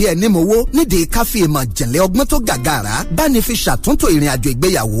mọ̀ bí ẹni mowó nídìí káfí ìmọ̀ jẹ̀lẹ̀ ọgbọ́n tó gàgàrà bá ní fi ṣàtúntò ìrìn àjò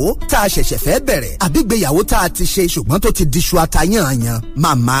ìgbéyàwó tá a ṣẹ̀ṣẹ̀ fẹ́ bẹ̀rẹ̀ àbí ìgbéyàwó tá a ti ṣe ṣùgbọ́n tó ti diṣu àtayànyàn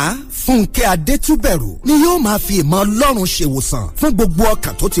màmá Fúnkẹ́ Adétúbẹ̀rù ni yóò máa fi ìmọ̀ Ọlọ́run ṣèwòsàn fún gbogbo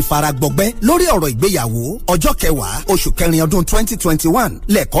ọkàn tó ti fara gbọgbẹ́ lórí ọ̀rọ̀ ìgbéyàwó ọjọ́ 10 oṣù kẹrin ọdún 2021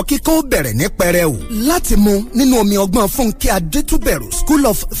 lẹ́kọ̀ọ́ kíkọ́ bẹ̀rẹ̀ ní pẹrẹu láti mu nínú omi ọgbọ́n Fúnkẹ́ Adétúbẹ̀rù School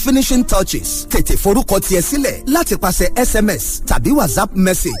of Finishing Touches tètè forúkọ tiẹ̀ sílẹ̀ láti pàṣẹ SMS tàbí WhatsApp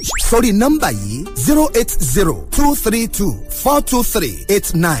message sórí nọ́mbà yìí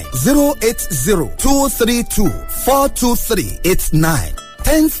 080-232-42389 080-232-42389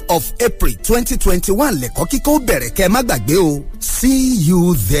 10th of April 2021 lẹ́kọ̀ọ́ kíkọ́ bẹ̀rẹ̀ kẹ́ má gbàgbé o see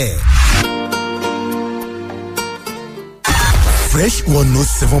you there. Fresh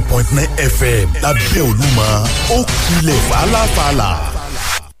 107.9 FM lábẹ́ Olúmọ ó kilẹ̀ fàlàfàlà.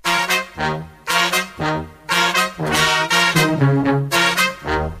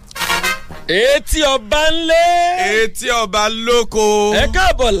 etí ọba ńlé. etí ọba lóko. ẹ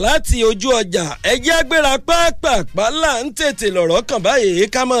káàbọ̀ láti ojú ọjà ẹjẹ́ agbéra pápápá là ń tètè lọ̀rọ̀ kan báyìí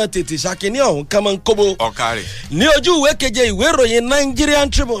ká máa tètè ṣàkíní ọ̀hún ká máa ń kóbo. ọ̀kàrẹ̀. ní ojú ìwé keje ìwé ìròyìn Nigerian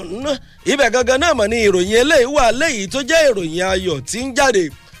Tribune ibẹ̀ gangan náà mọ̀ ní ìròyìn eléyìí wà léyìí tó jẹ́ ìròyìn ayọ̀ tí ń jáde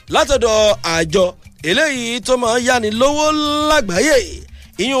látọ̀dọ̀ àjọ eléyìí tó máa ń yáni lówó lágbàáyé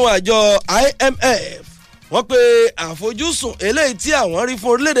ìyún àjọ IMF wọ́n pe àfojúsùn eléyìí tí àwọn rí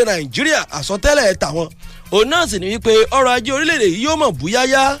fún orílẹ̀-èdè Nàìjíríà àsọtẹ́lẹ̀ tàwọn òun náà sì ní wípé ọrọ̀ ajé orílẹ̀-èdè yìí yóò mọ̀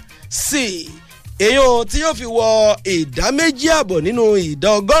búyáyá sí i èèyàn tí yóò fi wọ ìdá 2.5 nínú ìdá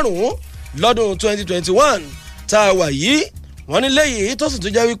 100 lọ́dún 2021 tá a wà yìí wọ́n ní lẹ́yìn tó sì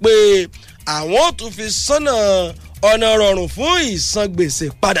tún jẹ́ wípé àwọn tún fi sọ́nà ọ̀nà rọrùn fún ìsan gbèsè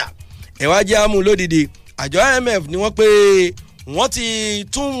padà ẹ̀wájú amúlódìdí àjọ IMF ni wọ́n pé wọ́n ti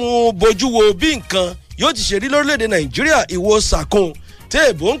tún mú bójú wo bí nǹkan yóò ti ṣe rí lórílẹ̀‐èdè Nàìjíríà ìwò sàkún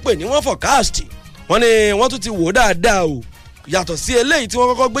téèbó ń pè ní wọ́n forecast wọ́n ní wọ́n tún ti wò ó dáadáa o yàtọ̀ sí eléyìí tí wọ́n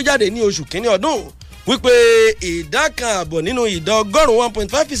kọ́kọ́ gbé jáde ní oṣù kínní ọdún wípé ìdá 1.5 nínú ìdá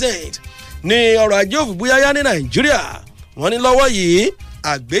 100 ní ọrọ̀ ajé òfìbúyáyá ní Nàìjíríà wọ́n ní lọ́wọ́ yìí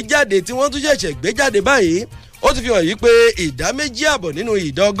àgbéjáde tí wọ́n tún ṣẹ̀ṣẹ̀ gbé jáde báyìí ó ti fi hàn yí pé ìdá 2.5 nínú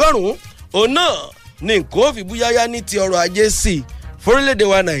ìdá 100 òun náà ní nǹkan òfìbúyáyá ní ti ọrọ̀ ajé sí fórílẹ̀-èdè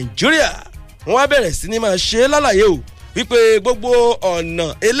wa Nàìjíríà wọ́n wá bẹ̀rẹ̀ sí ni máa ṣe lálàyé o wípé gbogbo ọ̀nà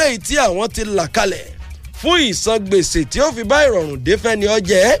eléyìí tí àwọn ti là kalẹ̀ fún ìsan gbèsè tí ó fi bá ìrọ̀rùn dé fẹ́ni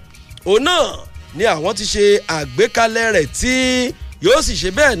ọjẹ́ òun náà ni àwọn ti ṣe àgbékalẹ̀ rẹ̀ tí yóò sì ṣe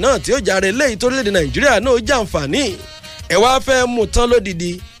bẹ́ẹ̀ náà tí ó jàre eléyìí tó lédè Nàìjíríà náà ó jàǹfààní ẹ̀ wá fẹ́ mú tán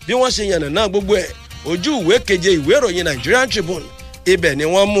lódìdí bí wọ́n ṣe yànnà náà gbogbo ẹ̀ ojú ìwé keje ìwé ìròyìn Nigerian Tribune ibẹ̀ ni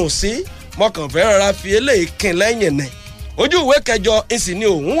wọ́n mú sí mọ́kànfẹ́ rárá fi eléyìí kín lẹ́yìn náà ojú ìwé kẹjọ ìsìn ni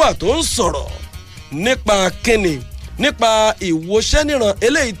òun wà tó ń sọ̀rọ̀ nípa kíni nípa ìwòsàn níran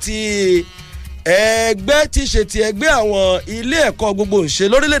eléyìí tí ẹgbẹ́ tí ṣe ti ẹgbẹ́ àwọn ilé ẹ̀kọ́ gbogbo ńṣe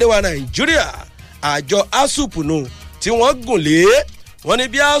lórílẹ̀‐èdè wa Nàìjíríà àjọ ASUP nù tí wọ́n gùn lé wọ́n ní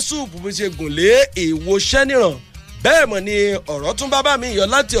bí ASUP bí ṣe gùn lé ìwòsàn níran bẹ́ẹ̀ mọ̀ ni ọ̀rọ̀ tún bábà mi yọ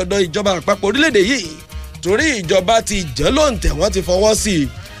láti ọ̀dọ̀ ìjọba àpapọ̀ orílẹ̀‐èdè yìí torí ìjọba ti jẹ́ lóǹtẹ̀ wọ́n ti fọwọ́ sí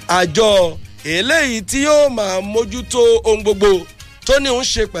àjọ eléyìí tí yóò máa mójútó ohun gbogbo tó ní ń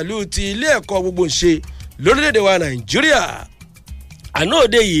ṣe pẹ̀lú ti ilé ẹ̀kọ́ gbogbo ṣe lórílẹ̀‐èdè wa Nàìjíríà àná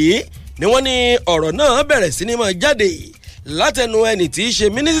òde yìí ni wọ́n ní ọ̀rọ̀ náà bẹ̀rẹ̀ sí ní máa jáde látẹnu ẹni tí í ṣe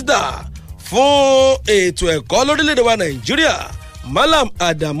mínísítà fún ètò ẹ̀kọ́ lórílẹ̀‐èdè wa Nàìjíríà Malam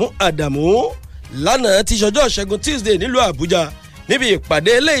Adamu lánàá ti ṣọjọ́ Ṣẹ́gun Tuesday nílùú Àbújá níbi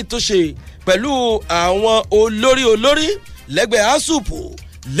ìpàdé eléyìí tó ṣe pẹ̀lú àwọn olórí lẹ́gbẹ̀ẹ́ ASUP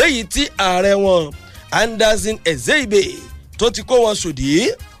lẹ́yìn tí ààrẹ wọn Anderson Ezeibe tó ti kó wọn sòdí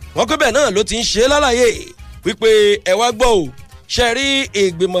wọn pé bẹ́ẹ̀ náà ló ti ń ṣe lálàyé wípé ẹ wá gbọ́ ò ṣe rí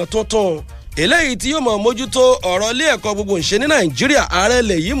ìgbìmọ̀ tuntun eléyìí tí yóò mọ̀ mójútó ọ̀rọ̀ ilé ẹ̀kọ́ gbogbo ńṣe ní Nàìjíríà ààrẹ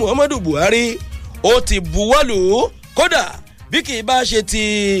ilẹ̀ yìí Muhammadu Buhari ó ti buwọ́lù kódà bí kì í bá ṣe ti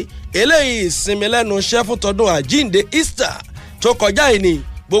eléyìí ìsinmi lẹ́nu iṣẹ́ fún tọdún àjíǹde Easter tó kọjá yìí ni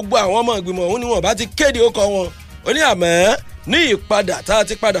gbogbo àwọn ọmọ ìgbìmọ̀ òun ni wọ́n bá ti kéde ókọ wọn ó ní àmọ́ ní ìpadà tá a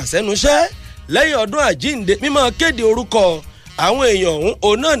ti padà sẹ́nu iṣẹ́ lẹ́yìn ọdún àjíǹde mímọ́ kéde orúkọ àwọn èèyàn ọ̀hún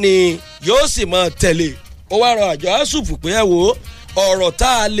òun náà ni yóò sì máa tẹ̀lé ó wá rọ àjọ ASUP pé ẹ wo ọ̀rọ̀ tá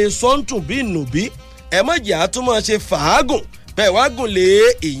a lè sọ́ńtùn bí nùbí ẹ mọ̀jẹ̀ àtúmọ̀ ṣe fàágùn bẹ́ẹ̀ wá gùn lé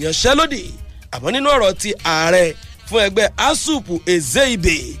ìyanṣẹ́lódì àmọ́ nínú ọ̀rọ̀ ti ààrẹ fún ẹgbẹ́ ASUP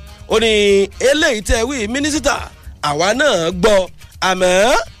Ezeibe ó ní eléyìí tẹ́ wí mínísítà àwa náà gbọ́ àmọ́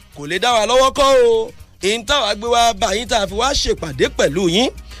kò lè dá wa lọ́wọ́ kọ́ o ìyín táwa gbé wá báyìí tá a fi wá ṣèpàdé pẹ̀lú yín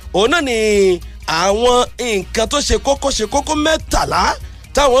òun náà ni àwọn nǹkan tó ṣe kókó 13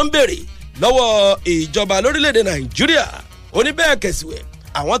 táwọn ń béèrè lọ́wọ́ ìjọba lórílẹ̀‐èdè Nàìjíríà oníbẹ̀ẹ́ kẹ̀sìwẹ̀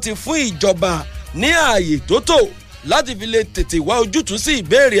àwọn ti fún ìjọba ní ààyè tó tó láti fi lè tètè wá ojútùú sí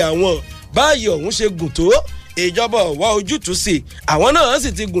ìbéèrè àwọn báyìí ọ̀hún ṣe gùn tó ìjọba wá ojútùú sí àwọn náà sì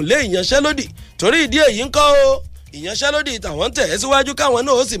ti gùn lé ìyanṣẹ́lódì torí ìdí èyí ń kọ́ o ìyanṣẹ́lódì tàwọn ń tẹ̀ síwájú káwọn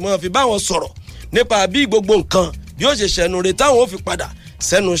náà ó sì máa fi bá wọn sọ̀rọ̀ nípa bí gbogbo nǹkan bí ó ṣe ṣẹnu re táwọn ó fi padà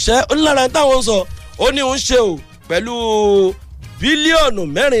sẹ́nu iṣẹ́ ó ní lára táwọn ń sọ ó ní ń ṣe o pẹ̀lú bílíọ̀nù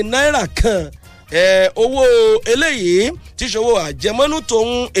 4 náírà kan owó eléyìí tí ṣòwò àjẹmọ́nú tòun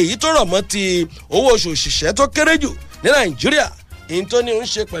èyí tó rọ̀ mọ́ ti owó oṣù òṣìṣẹ́ tó kéré jù ní Nàìjíríà èyí tó ní ń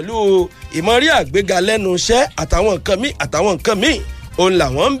ṣe pẹ̀lú ìmọ̀rí àgbéga lẹ́nu iṣẹ́ àtàwọn nǹkan míì òun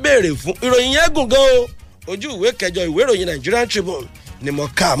làwọn ń béèrè fún ìròyìn yẹn gùn gan o ojú ìwé kẹjọ ìwé ìròyìn Nigerian Tribune ni mo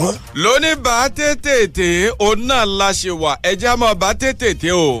kà mọ́. lóní bá tètè òun náà la ṣe wà ẹjẹ́ àmọ́ bá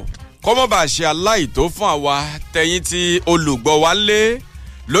tètè o kọ́mọ́ bá ṣe aláìtó fún àwa tẹ̀yìn tí olùgbọ́ wa lé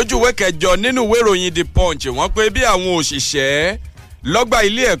lójúwé kẹjọ nínú ìwé ìròyìn The Punch wọ́n pé bí àwọn òṣìṣẹ́ lọ́gbà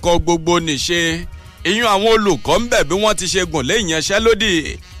ilé ẹ̀kọ́ gbogbo nìṣe ìyún àwọn olùkọ́ ń bẹ̀ bí wọ́n ti ṣe gùn lé ìyanṣẹ́lódì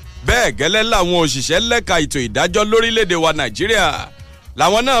bẹ́ẹ̀ gẹ́lẹ́ làwọn òṣìṣẹ́ lẹ́ka ètò ìdájọ́ lórílẹ̀‐èdè wa nàìjíríà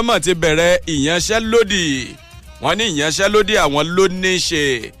làwọn náà mọ̀ ti bẹ̀rẹ̀ ìyanṣẹ́lódì wọ́n ní ìyanṣẹ́lódì àwọn ló ní í ṣe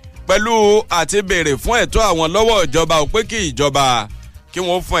pẹ̀lú àti béèrè fún ẹ̀tọ́ àwọn lọ́wọ́ ìjọba ò pé kí ìjọba kí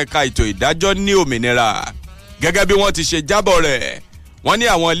wọ́n fún ẹ̀ka ètò ìdájọ́ ní òmìnira gẹ́gẹ́ bí wọ́n ti ṣe jábọ̀ rẹ̀ wọ́n ní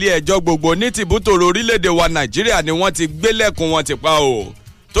àwọn ilé ẹjọ́ gbogbo ní tìbútòrò orílẹ̀‐èdè wa nàìjíríà ni wọ́n ti gbélẹ̀kùn wọn ti pa o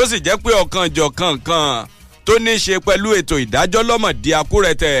tó sì jẹ́ pé ọ̀kanjọ̀kan kan tó ní í ṣe pẹ̀lú ètò ìdájọ́ lọ́mọdé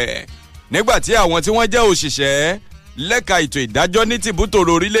akúrẹ̀tẹ̀ nígbà tí àwọn tí wọ́n jẹ́ òṣìṣẹ́ lẹ́ka ètò ìdájọ́ ní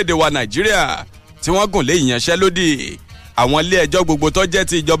tìbútòrò orílẹ̀‐èdè wa nàìjíríà tí wọ́n gùn lé ìyanṣẹ́lódì àwọn ilé ẹjọ́ gbogbo tó jẹ́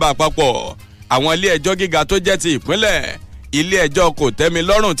ti ìjọba àpapọ̀ àwọn ilé ẹjọ́ gíga tó jẹ́ ti ìpínlẹ̀ ilé ẹjọ́ kò tẹ́mi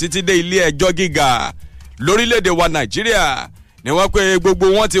lọ́rùn títí dé ilé ẹjọ́ gíga lórílẹ̀‐èdè wa nàìjíríà ni wọ́n pé gbogbo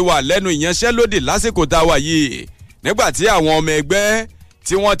wọn ti wà lẹ́nu ìyanṣẹ́lódì lásìkò tá a wà yìí nígbà tí àwọn ọmọ ẹgbẹ́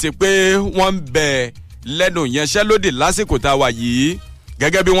tí wọ́n ti pé wọ́n ń bẹ lẹ́nu ìyanṣẹ́lódì lásìkò tá a wà yìí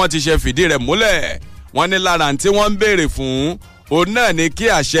gẹ́gẹ́ bí wọ́n ti ṣe fìdí rẹ̀ múlẹ̀ wọ́n ní lára tí wọ́n ń béèrè fún òun náà ni kí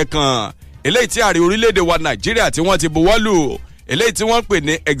àṣẹ kan eléyìí tí ààrẹ orílẹ̀-èdè wa nàìjíríà tí wọ́n ti buwọ́ lù eléyìí tí wọ́n pè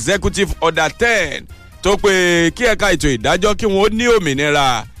ní executive order 10 tó pé kí ẹ̀ka ètò ìdájọ́ kí wọ́n ní òmìnira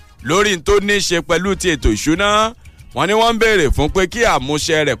lórí tó ní í ṣe pẹ̀lú ti ètò ìṣúná wọ́n ní wọ́n ń béèrè fún pé kí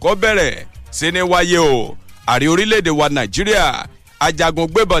àmúṣẹ rẹ̀ kó bẹ̀rẹ̀ sí ní wáyé o ààrẹ orílẹ̀-èdè wa nàìjíríà ajagun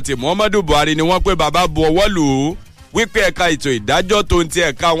gbébọn tí muhammadu buhari ni wọ́n pé bàbá bu ọwọ́ lù ú wípé ẹ̀ka ètò ìdájọ́ tó ń ti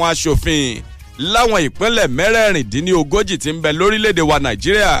ẹ̀ka àwọn aṣòfin láwọn ìpínlẹ̀ mẹ́rẹ̀ẹ̀rìndínlógójì tí ń bẹ lórílẹ̀‐èdè wa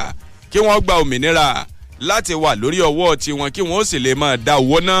nàìjíríà kí wọ́n gba òmìnira láti wà lórí ọwọ́ tiwọn kí wọ́n sì lè máa da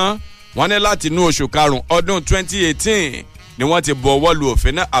owó ná wọ́n ní láti inú oṣù karùn-ún ọdún 2018 ni wọ́n ti bu ọwọ́ lu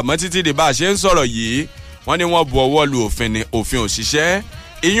òfin náà àmọ́ títí di bá a ṣe ń sọ̀rọ̀ yìí wọ́n ní wọ́n bu ọwọ́ lu òfin ní òfin òṣìṣẹ́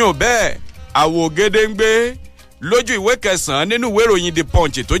ìyún bẹ́ẹ̀ àwò gédéǹgbé lójú ìwé kẹsàn-án nínú ìwé ìròyìn the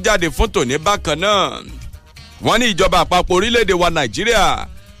punch tó jáde fún tòní bákan náà wọ́n ní ìjọba àpapọ̀ orílẹ̀-èdè wa nàìjíríà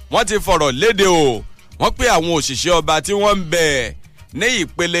wọ́n ti fọ̀rọ̀ léde o wọ́n pé àwọn òṣìṣẹ́ ọba tí wọ́n ń bẹ ní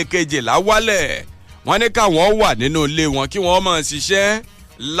ìpele kejìlá wálẹ̀ wọ́n ní káwọn wà nínú ilé wọn kí wọ́n máa ṣiṣẹ́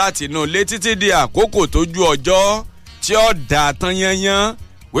láti inú ilé títí di àkókò tójú ọjọ́ tí ó dà tán yányán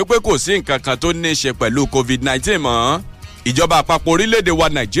wípé kò sí nǹkan kan tó ní í ṣe pẹ̀lú covid-19 mọ́ ìjọba àpapọ̀ orílẹ̀-èdè wa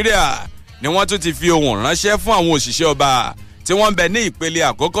nàìjíríà ni wọ́n tún ti fi ohùn ránṣẹ́ fún àwọn òṣìṣẹ́ ọba tí wọ́n ń bẹ ní ìpele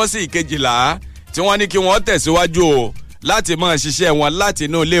àkọ́kọ́ sí ìkejìlá tí wọ́n ní kí wọ́n tẹ̀síwájú o láti máa ṣiṣẹ́ wọn láti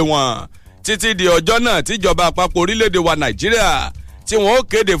inú ilé wọn títí di ọjọ́ náà tíjọba àpapọ̀ orílẹ̀-èdè wa nàìjíríà tí wọ́n ó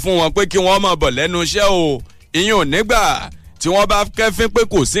kéde fún wọn pé kí wọ́n máa bọ̀ lẹ́nu iṣẹ́ o ìyún nígbà tí wọ́n bá kẹ́fín pé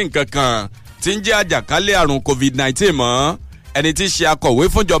kò sí nǹkan kan tí ń jẹ́ àjàkálẹ̀ àrùn covid-19 mọ́ ẹni tí í ṣe akọ̀wé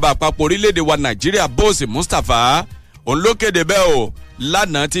fúnjọba àpapọ̀ orílẹ̀-èdè wa nàìjíríà bóòsì mustapha òun ló kéde bẹ́ẹ̀ o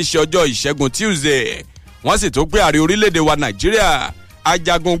lánàá tí í ṣe ọjọ́ ìṣẹ́gun tuesday wọ́n sì tó pé ààrẹ orílẹ̀-èdè wa nàìjíríà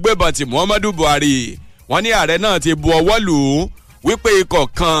ajagun gbébọn ti muhammadu buhari wọ́n ní ààrẹ náà ti bu ọwọ́ lù ú wípé ikọ̀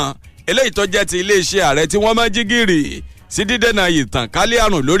kan eléyìí tó jẹ́ ti iléeṣẹ́ ààrẹ tí wọ́n máa jí gìrì sí dídènà ìtànkálẹ̀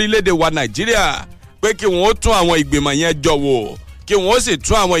àrùn lórílẹ̀-èdè wa nàìjíríà pé kí wọ́n ó tún àwọn ìgbìmọ̀ yẹn jọ wò kí wọ́n ó sì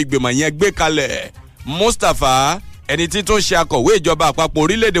tún àwọn ìgbìmọ̀ yẹn gbé kalẹ̀ mustapha ẹni tí tó ṣe akọ̀wé ìjọba àpapọ̀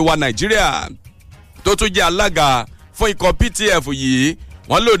orílẹ̀-èdè wa nàìjíríà tó tún jẹ́ alága fún ikọ̀ ptf yìí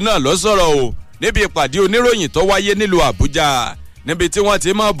wọ́n lò náà lọ sọ̀rọ̀ o níbi ìpàdé oníròyìn tó wáyé nílùú àbújá níbi tí wọ́n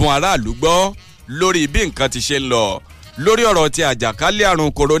ti máa bùn aráàlú gbọ́ lórí bí nǹkan ti ṣe ń lọ lórí ọ̀rọ̀ ti àjàkálẹ̀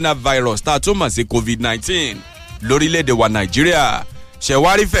àrùn coronavirus tá a tún mọ̀ sí covid-19 lórílẹ̀‐èdè wa nàìjíríà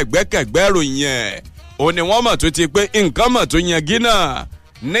ṣẹ̀wárí fẹ̀gbẹ́kẹ̀gbẹ́ ròyìn ẹ̀ ó ní wọ́n mọ̀ tó ti pé nǹkan mọ̀ tó yanjú náà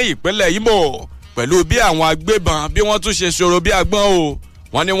ní ìpínlẹ̀ imo pẹ̀lú bí àwọn agbébọn bí wọ́n tún ṣe ṣòro bí agbọ́n o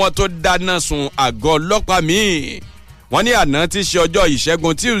wọ́n ní wọ́n tó dáná sun àgọ́ ọlọ́pàá míì wọ́n ní àná tí ṣe ọjọ́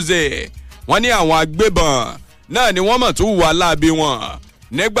ìṣẹ́gun tuesday wọ́n ní àwọn agbébọn náà ni wọ́n mọ̀ tó wà láabi wọn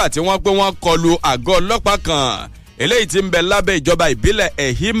nígbà tí wọ́n pé wọ́n kọlu àgọ́ ọlọ́pàá kan eléyìí tí ń bẹ lábẹ́ ìjọba ìbílẹ̀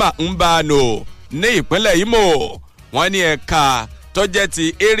ehima mbano ní ìpínlẹ̀ imo wọ́n ní ẹ̀ka tó jẹ́ ti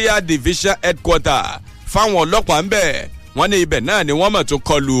area division headquarter fáwọn ọlọ́pàá ń bẹ̀ wọ́n ní ibẹ̀ náà ni wọ́n mọ̀ tó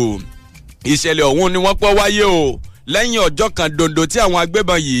kọlu ìṣẹ̀lẹ̀ ọ̀hún ni wọ́n pọ̀ wáyé o lẹ́yìn ọjọ́ kan dondo tí àwọn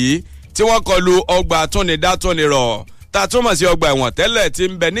agbébọn yìí tí wọ́n kọlu ọgbà túnidátúnirọ̀ tá a túmọ̀ sí ọgbà ẹ̀wọ̀n tẹ́lẹ̀ tí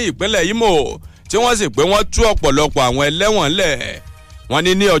ń bẹ ní ìpínlẹ̀ imo tí wọ́n sì pé wọ́n tú ọ̀pọ̀lọpọ̀ àwọn ẹlẹ́wọ̀n lẹ̀ wọ́n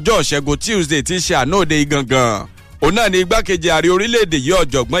ní ọjọ́ ìṣẹ́gun tuesday tí ṣe ànóòde gangan òun náà ni igbákejì ààrẹ orílẹ̀-èdè yìí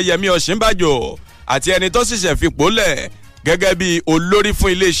ọ̀jọ̀gbọ́n yẹmí ọ̀ṣínbàjò àti ẹni tó sì ṣẹ̀fipò lẹ̀ gẹ́gẹ́ bí olórí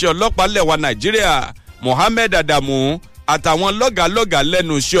fún iléeṣẹ́ ọlọ́pàá lẹ̀wà nàìjíríà mohammed adamu àtàwọn lọ́gàálọ́gàá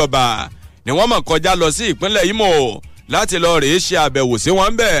lẹ́nu iṣẹ́ ọba ni wọ́n mọ̀ kọjá lọ sí ìpínlẹ̀ imo láti lọ rèé ṣe àbẹ̀wò sí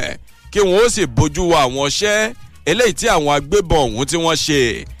wọn bẹ̀ kí wọ́n ó sì bójú wo àwọn ọṣẹ́ eléyìí tí àwọn agbébọn ọ̀hún tí wọ́n ṣe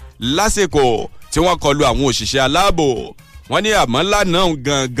lásìkò tí wọ́n kọlu àwọn òṣìṣẹ́ aláàbò wọ́n ní àmọ́ lánàá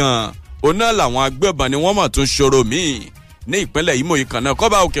gangan òun náà làwọn agbébọn ni wọ́n mọ̀ tún ṣòro míì ní ìpínlẹ̀ Imo ìkànnà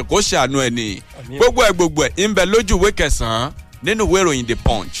kọ́ba òkè kó ṣàánú ẹ̀ ní gbogbo ẹ̀ ń bẹ lójú ìwé kẹsàn-án nínú ìwé ìròyìn The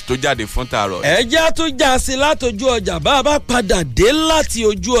Punch tó jáde fún tààrọ̀. ẹ̀jẹ̀ tó já sí látọjú ọjà bá a bá padà dé láti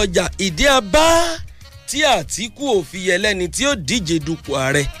ojú ọjà ìdí abá tí Àtíkù ò fi yẹ lẹ́ni tí ó díje dupò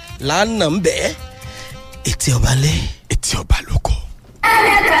ààrẹ lánàá ń bẹ́ẹ̀ etí ọba lé etí ọba lóko.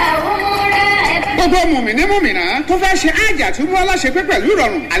 gbogbo mùmìnì tó fẹ́ ṣe àjà tí wọ́n láṣẹ pé pẹ̀lú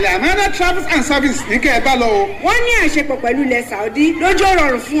ìrọ̀rùn Al-Amana Travels and Services ní kẹ́ ẹ bá lọ o. wọ́n ní àṣepọ̀ pẹ̀lú ilẹ̀ Saudi lójó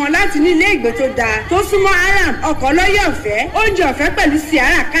rọrùn fún wọn láti ní ilé ìgbé tó dáa tó súnmọ́ Haram ọkọ̀ lọ́yẹ̀ ọ̀fẹ́ oúnjẹ ọ̀fẹ́ pẹ̀lú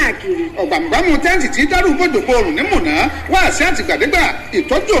siara káàkiri. ọ̀gbàmùgbàmù tẹ́ǹtì tí dárú gbòdògbò òrùn ní mùnà wá sí àtìgbàdégbà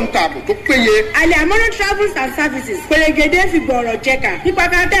ìtọ́jú òǹtà ààbò tó péye. Al-Amana Travels and Services pèrègèdè fi gbọ̀rọ̀ jẹ́ka nípa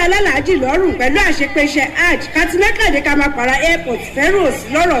ká dá alálàájì lọ́rùn pẹ̀lú àṣepẹ́ṣẹ́ hajj kàtìmẹ́kàdé ká máa pàrà airport ferros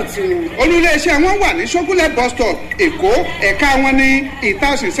lọ́rọ̀ tiwọn. olùléeṣẹ́ wọn wà ní Ṣógúnlẹ̀ bus stop Èkó ẹ̀ka wọn ní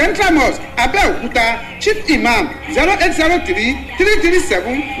Ìtàsùn Central Mosque Abẹ́òkúta Chief Imam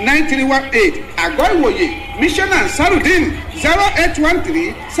 0803-337-9318 Àgọ́ Ìwòye Missioner Sarudin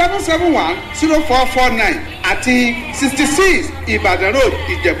 0813-771-0449 àti 66 Ìbàdàn Road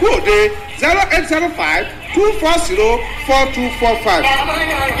Ìjẹ̀bú Òde 0805-240-4245.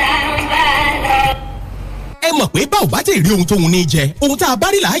 ẹ mọ̀ pé báwo bá ti rí ohun tóun ní jẹ ohun tá a bá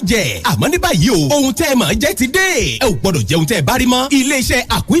rí là á jẹ àmọ́ ní báyìí o ohun tẹ́ ẹ máa jẹ ti dé ẹ ò gbọ́dọ̀ jẹ ohun tẹ́ ẹ bá rí mọ́ iléeṣẹ́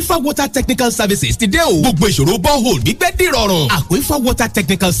Aquifer Water Technical Services ti dé o gbogbo ìṣòro borehole gbígbẹ́ dìrọ̀rùn Aquifer Water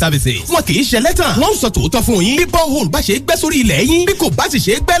Technical Services wọn kì í ṣe lẹ́tàn wọ́n ń sọ tòótọ́ fún yín bí borehole bá ṣe gbẹ́ sórí ilẹ̀ yín bí kò bá sì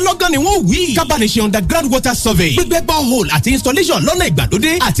ṣe gbẹ́ lọ́gán ni wọ́n wí kábàánì ṣe underground water survey gbígbẹ́ borehole àti installation lọ́nà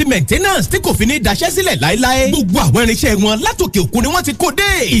ìgbàlódé àti maintenance tí kò fi ní daṣẹ́ sílẹ̀ láéláé gbogbo àwọn irinṣẹ́ wọn látòkè òkun ni wọ́n ti kó dé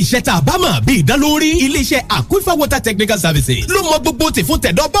iṣẹ́ tá a bá mọ̀ bí ìdánlórí iléeṣẹ́ Aquifer Water Technical Services ló mọ gbogbo tì fún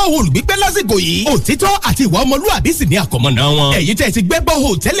tẹ̀dọ́ borehole gbígbẹ́ lásìkò yìí òtítọ́ àti ìwà ọmọlúwàbí sì ní àkọ́mọ́ná wọn ẹ̀yin tẹ́ ti gbẹ́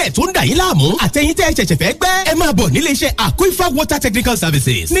borehole tẹ́lẹ̀ tó ń dà yín láàmú àtẹ̀yin tẹ́ ṣẹ̀ṣẹ̀ fẹ́ gbẹ́ ẹ máa bọ̀ nílé iṣẹ́ Aquifer Water Technical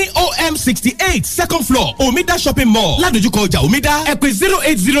Services ní OM 68 second floor Omida shopping mall ládojúkọ ọjà Omida ẹ pè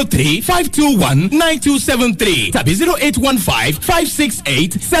 0803-521-9273 tàbí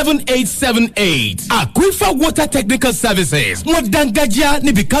 0815-568-7878 Aquifer Water Technical Services wọ́n dángájá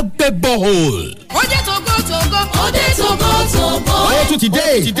níbi ká gbẹ́ borehole. Ode Togo. Ó tún ti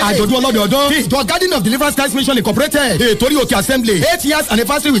dé àjọ̀dún ọlọ́dọọdún tí ìjọ Garden of Deliverance Christ Mission Incorporated ètòrí òkè assembly 8 years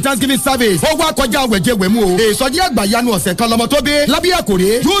anniversary with thanksgiving service ó wá kọjá wẹ̀jẹ̀wẹ̀mú o ìsọjí àgbàyanu ọ̀sẹ̀ kan lọ́mọ tó bí lábẹ́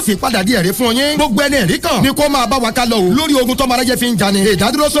àkòrè yóò sì padà di ẹ̀rí fún yín gbogbo ẹni ẹ̀rí kan ni kó máa bá wa ká lọ o lórí ogun tó marajẹ́ fi ń jani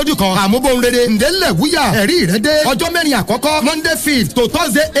ìdádúró sójú kan àmúbọ̀n rere ǹdẹ́lẹ̀ wúyà ẹ̀rí rẹ̀ dé ọjọ́ mẹ́rin àkọ́kọ́ Monday 5th to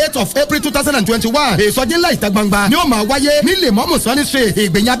Thursday 8th of April 2021 ìsọjí ńlá ìta gbangba ni ó máa wáyé ní Lèmọ́mù Sunny Street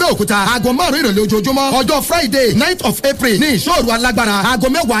Ìgbìyàn Abẹ́òkúta aago 5 ìrọ̀lẹ́ ojoojúmọ́ ọjọ́ Friday 9th of April ní ìṣòro alágbára aago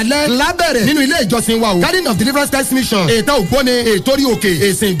 10 alẹ́ lábẹ̀rẹ̀ nínú ilé ìjọsìn wa o Garden of Deliverance Christ Mission ètò ògbóni ètòrí òkè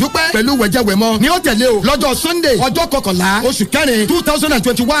èsìn ìdúpẹ́ pẹ̀lú wẹ̀jẹ̀wẹ̀mọ́ ni ó tẹ̀lé o lọ́jọ́ Sunday ọjọ́ 11 oṣù kẹrin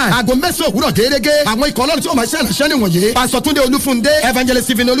 2021 aago 9 òwúrọ̀ gẹ́gẹ́ àwọn ikọ̀ ọlọ́run tí ó máa ṣe ìránṣẹ́ nìwọ̀nyí Pastor Túndé Olúfúndé Evangelist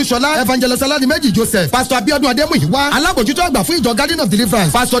Stephen Olúṣọlá Evangelist Aládìméjì Joseph Pastor Abíọ́dún Adémúyìwá alábòjútó àgbà fún ìjọ Garden of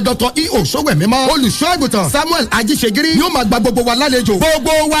Deliverance Pastor Dr. E.O. Sowemimo olùṣọ́ àgùntàn Samuel Ajíṣegírí ni ó máa gba gbogbo wa lálejò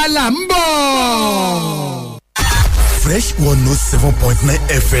gbogbo wa là ń bọ̀. Fresh 107.9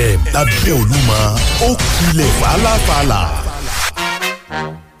 FM lábẹ́ Olúmọ ó kilẹ̀ fàlàfàlà.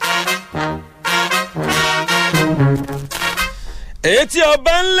 Etí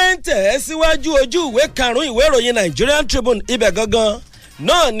ọba ńlẹ̀ ń tẹ̀ ẹ́ síwájú ojú ìwé karùn-ún ìwé ìròyìn Nigerian Tribune ibẹ̀ gangan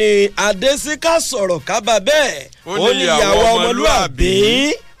náà ni Adésíká sọ̀rọ̀ kábà bẹ́ẹ̀ ó ní ìyàwó ọmọlúàbí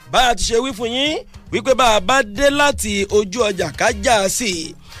bá a ti ṣe wí fún yín wípé bá a bá dé láti ojú ọjà ká já sí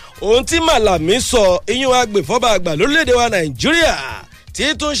i ohun tí Màlàmí sọ iyún agbèfọ́ba àgbà lórílẹ̀‐èdè wa Nàìjíríà tí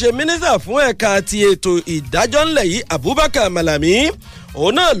tún ṣe mínísítà fún ẹ̀ka ti ètò ìdájọ́ ńlẹ̀ yìí Abubakar Malami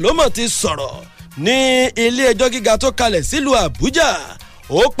òun náà ló mọ̀ ti sọ̀rọ̀ ní ilé ẹjọ́ gíga tó kalẹ̀ sílùú Àbújá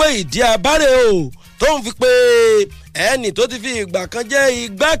ó pé ìdí abáre o tó ń fi pé ẹnì tó ti fi ìgbà kan jẹ́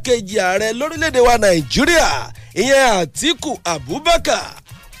igbákejì ààrẹ lórílẹ̀‐èdè wa Nàìjíríà ìyẹn Àtíkù Abubakar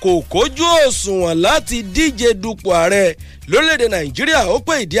kò kójú òṣùwọ̀n láti díje dupò ààrẹ lórílẹ̀‐èdè Nàìjíríà ó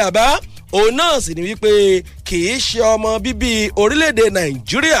pé ìdí àbá òun náà sì ni wípé kì í ṣe ọmọ bíbí orílẹ̀‐èdè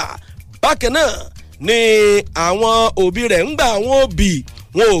Nàìjíríà bákan náà ni àwọn òbí rẹ̀ ń gba àwọn òbí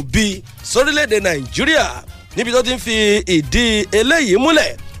wọn ò bí sórílẹ̀‐èdè Nàìjíríà níbi tó ti ń fi ìdí eléyìí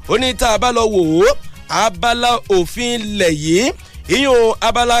múlẹ̀ ó ní tá a bá lọ wò ó abala òfin ilẹ̀ yìí ìyún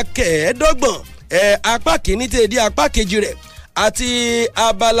abala kẹẹ̀ẹ́dọ́gbọ̀n apá kìíní tẹ̀ di apá kejì rẹ̀ àti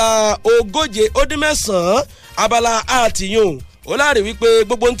abala 139 abala àtìyún ó láre wípé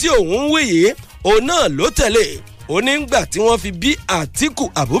gbogbo tí òun ń wí yìí òun náà ló tẹ̀lé ó ní gbà tí wọ́n fi bí Àtíkù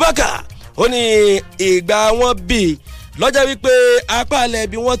Abubakar ó ní ìgbà wọn bí lọ́jọ́ wípé apá alẹ́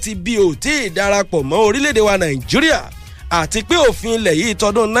bí wọ́n ti bí ò tí ì darapọ̀ mọ́ orílẹ̀-èdè wa nàìjíríà àti pé òfin ilẹ̀ yìí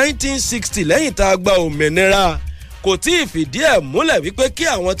tọdún 1960 lẹ́yìn tá a gba òmìnira kò tí ì fìdí ẹ̀ múlẹ̀ wípé kí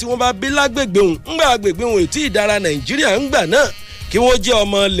àwọn tí wọ́n bá bí lágbègbè òun ńgbà agbègbè òun tí ì dára nàìjíríà ńgbà náà kí wọ́n jẹ́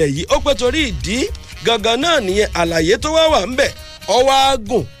ọmọ ilẹ̀ yìí ó pé torí ìdí gangan náà nìyẹn àlàyé tó wà ńbẹ̀ ọwọ́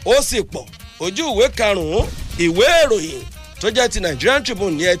agùn ó sì pọ̀ ojú ìwé karùn-ún ìwé ìròyìn tó jẹ́ ti Nigerian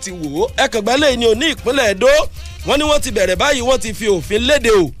Tribune ni ẹ ti wò ó ẹ̀kàngbálẹ̀ ni ò ní ìpínlẹ̀ Edo wọ́n ní wọ́n ti bẹ̀rẹ̀ báyìí wọ́n ti fi òfin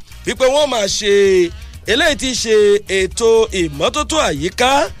léde o wípé wọ́n máa ṣe eléyìí ti ṣe ètò ìmọ́tótó àyíká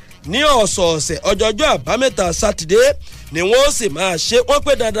ní ọ̀sọ̀ọ̀sẹ̀ ọjọ́jọ́ àbámẹ́ta sátidé ni wọ́n sì máa ṣe wọ́n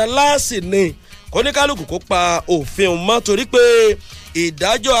pé dandan láàsì ni kóníkálùkù kó pa òfin mọ́ torí pé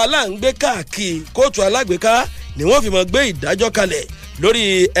ìdájọ́ aláǹgbé káàkiri kóòtù alágbèéká ni wọ́n fi mọ́ gbé ìdájọ́ kalẹ̀ lórí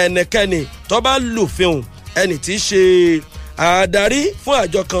ẹnikẹ́ni tó bá lùfin ẹni tí í ṣe adarí fún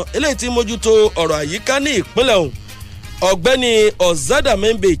àjọ kan eléyìí tí mójútó ọ̀rọ̀ àyíká ní ìpínlẹ̀ ọ̀hún ọ̀gbẹ́ni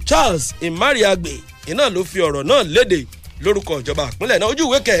Ọ̀zádàmẹ́mbè Charles Imariagbe iná ló fi ọ̀rọ̀ náà léde lórúkọ ìjọba ìpínlẹ̀ náà ojú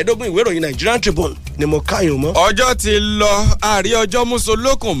ìwé kẹẹ̀ẹ́dógún ìwé ìròyìn Nigerian Tribune ni mo káyọ̀ mọ́. ọjọ́ ti lọ àárí ọjọ́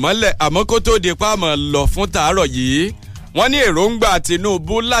mùsùlùkùn mọ́lẹ̀ àmọ́ kó tó di pàmò lọ fún tàárọ̀ yìí wọ́n ní èròǹgbà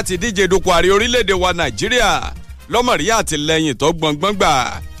Tinubu láti díje dupò ààrẹ orílẹ̀-èdè wa Nàìjíríà lọ́mọ̀rí àtìlẹ́yìn tó gbọ̀ngbọ̀n gbà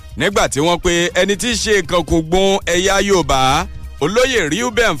nígbà tí wọ́n pe ẹni tí í ṣe ìkànkùngbọ̀n ẹ̀yà Yorùbá olóyè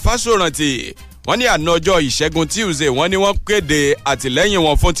Reuben Fásórántì wọ́n ní àná ọjọ́ ìṣẹ́gun Tuesday wọ́n ní wọ́n kéde àtìlẹ́yìn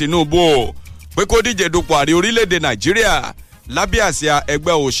wọn fún Tinubu pé kó díje dupò ààrẹ orílẹ̀-èdè Nàìjíríà lábẹ́ àsíá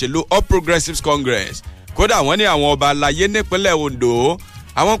ẹgbẹ́ òṣèlú All Progressives Congress kódà wọ́n ní àwọn ọba aláyé nípínlẹ̀ Ondo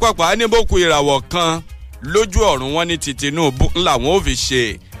àwọn pápá níbòkú ìràwọ̀ kan lójú ọ̀run wọn ní ti Tinubu ńlá wọn ò fi ṣe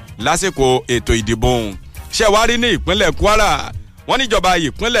lásìkò ètò ìdìbò ṣẹ̀wárí ní ìpínlẹ̀ Kwara wọ́n níjọba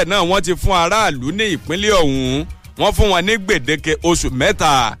ìpínlẹ̀ náà wọ́n ti fún aráàlú ní ìpínlẹ̀ ọ̀hún wọ́n fún wọn ní gbèdéke oṣù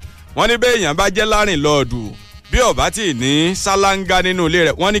 3 wọ́n ní bẹ́ẹ̀ èèyàn bá jẹ́ lárìnlọ́ọ̀dù bí ọ̀bá tí ní sálángá nínú ilé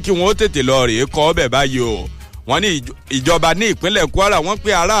rẹ̀ wọ́n ní kí wọ́n ó tètè lọ rèé kọ́ ọbẹ̀ báyìí o wọ́n ní ìjọba ní ìpínlẹ̀ Kwara wọ́n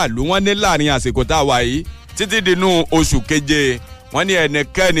pé aráàlú wọ́n ní láàrin àsìkò tá a wà yìí títí dínú oṣù keje wọ́n ní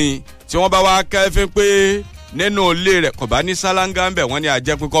ẹnikẹ́ni tí wọ́n bá wá kẹ́fín pé nínú ilé rẹ̀ kò bá ní sálángá ń bẹ̀ wọ́n ní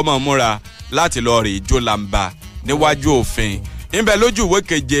ajẹ́pín kọ́ mọ̀ múra láti lọ rèé jó làǹbà níwájú òfin ìbẹ̀ lójú ìwé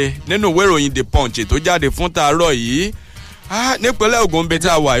keje nínú ìwé ìròyìn The Punch tó jáde fún tàárọ̀ yìí nípínlẹ̀ Ògùn bẹ́ẹ̀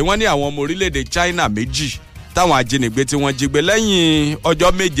tá a wà yìí wọ́n ní àwọn ọmọ orílẹ̀-èdè China méjì táwọn ajínigbé tí wọ́n jí gbé lẹ́yìn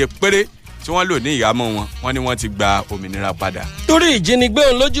ọjọ́ 7 péré tí wọ́n lò ní ìhámọ́ wọn wọ́n ní wọ́n ti gba òmìnira padà. torí ìjínigbé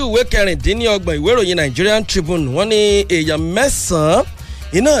òun lójú ìwé 26 ìwé ìròyìn Nigerian Tribune wọ́n ní èèyàn 9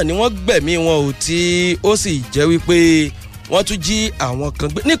 iná ni wọ́n gbẹ̀mí wọn ò tí ó sì jẹ́ wípé wọ́n tún jí àwọn kan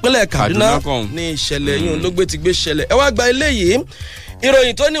gbé nípínlẹ̀ Kaduna ní ìṣẹ̀lẹ̀ yìí ló gbé ti gbé ṣẹlẹ̀ ẹ wá gba eléyìí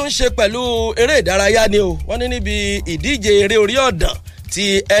ìròyìn tó ní ń ṣe pẹ̀lú eré ìdárayá ni o wọ́n ní níbi ìdíje eré orí ọ̀dàn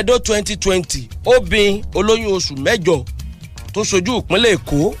ti Edo 2020 obìn olóyún oṣù 8 tó sojú ìpínlẹ̀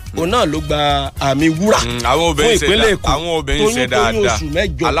Èkó òun náà ló gba àmì wúrà fún ìpínlẹ̀ Èkó àwọn obìnrin ṣe dáadáa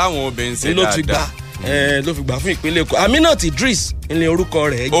aláwọn obìnrin ṣe dáadáa ló fi gbà fún ìpínlẹ̀ Èkó Aminat Idris ní orúkọ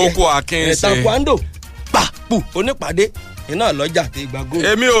rẹ̀ jẹ́ oko akínṣe taekwondo pàpù onípàdé iná lọ́jà tí gba góòlù.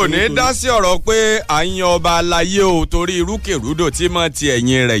 èmi ò ní dá sí ọ̀rọ̀ pé à ń yan ọba aláyé o torí irúkèrúdò tí mọ̀ ti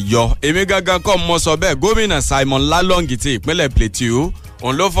ẹ̀yìn rẹ̀ yọ èmi gangan kọ́ mọ sọ bẹ́ẹ̀ gómìnà Simon Lalong ti ìpínlẹ̀ Plateau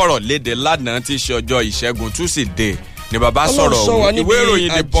òun ló fọ̀rọ̀ léde lánàá tí í ṣe ọjọ́ ìṣẹ́gun Tuesday ni bàbá sọ̀rọ̀ òun ìwé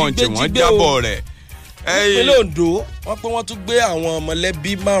ìròyìn The Punch wọ́n jábọ̀ rẹ̀. ìpínlẹ̀ Ondo wọ́n pé wọ́n tún gbé àwọn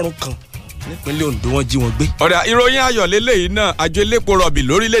mọ̀lẹ́bí 5 kan nípínlẹ̀ Ondo wọ́n jí wọn gbé. ọ̀rẹ́ ìròyìn ayọ̀ lélẹ́yìí náà àjọ elépo rọ̀bì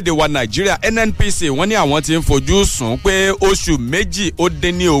lórílẹ̀‐èdè wa Nàìjíríà NNPC wọ́n ní àwọn ti ń fojú sùn pé oṣù 2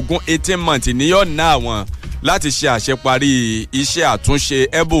 18 months ni yóò ná àwọn láti ṣe àṣeparí iṣẹ́ àtúnṣe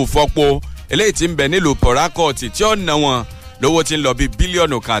ẹ̀bù fọ́pọ̀ eléyìí tí ń bẹ nílùú Port Harcourt tí ó ná wọn lówó tí ń lọ bí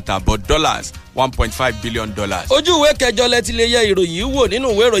bílíọ̀nù kan àtààbọ̀ dollars $1.5 billion. ojú ìwé kẹjọ lẹ ti lè yẹ ìròyìn wò nínú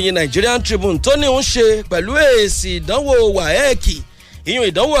ìwé ìròyìn Nigerian Tribune tó ní ń ṣe pẹ̀lú èsì ìdánwò WAEC ìyún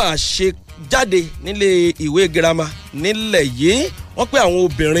ìdánwò àṣejáde nílé ìwé girama nílẹ̀ yìí wọ́n pé àwọn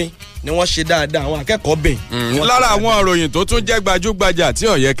obìnrin ni wọ́n ṣe dáadáa àwọn akẹ́kọ̀ọ́ bìn. lára àwọn ìròyìn tó tún jẹ́ gbajúgbajà tí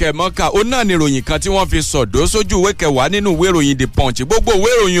ọ̀yẹ́kẹ́ mọ́ká ó náà ní ìròyìn kan tí wọ́n fi sọ̀dọ̀ sójú ìwé kẹwàá nínú ìwé ìròyìn The Punch gbogbo ìwé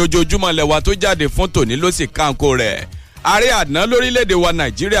ìròyìn ojoojúmọ́ lẹ́wà tó jáde fún tòní ló sì kánkó rẹ̀. ààrẹ àná lórílẹ̀‐èdè wa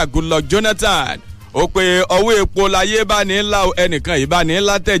Nàìjíríà Goodluck Jonathan ó pe ọwọ́ epo láyé bá ní ńlá ẹnìkan yìí bá ní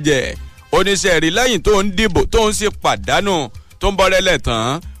ńlá tẹ̀jẹ̀ oníṣẹ́ rí lẹ́yìn tó ń dìbò tó ń sì pàdánù tó ń bọ́rẹ́lẹ̀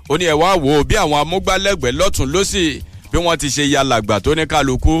tán ó ní ẹ wá wò ó bí àwọn amúgbálẹ́gbẹ̀ẹ́ lọ́tún lọ́sì bí wọ́n ti ṣe yalàgbà tó ní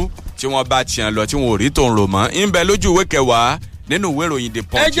kálukú tí wọ́n bá tiẹ̀ lọ tí wọ́n ò rí tó ń rò mọ́ ń bẹ lójú ìwé kẹwàá nínú ìwé ìròyìn The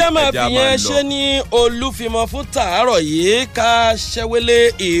Punch. ẹ jẹ́ máa fi yẹn ṣe ní olúfimọ́ fún tàárọ̀ yìí ká ṣẹ́wélé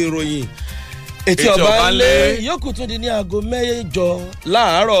ìròyìn ètí ọba ńlẹ̀ yòókù tún di ní aago 8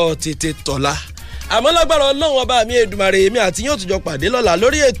 láàárọ̀ tètè tọ̀la àmọ́ lágbára ọlọ́run ọba mi Èdùmàrè èmi àti yóò tún jọ pàdé lọ́la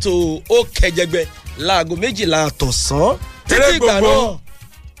lórí ètò ó kẹjẹgbẹ láago 12 tọ̀sán títí ìgbà náà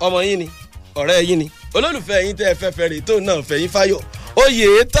ọmọ yín ni ọ̀rẹ́ yín ni olólùfẹ́ yín tẹ́ ẹ fẹ́ fẹ́ rè tó náà fẹ́ yín fáyọ̀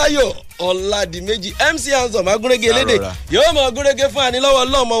Oyètáyọ̀ Ọládìméjì MC Handsome agúnrégé elédè yóò mọ agúnrégé fún ànílọ́wọ́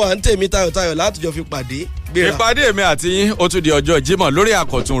ọlọ́mọ wà ń tèmi tayọ̀tayọ̀ látijọ́ fi pàdé. ìpàdé mi àti yín ó tún di ọjọ́ Jímọ̀ lórí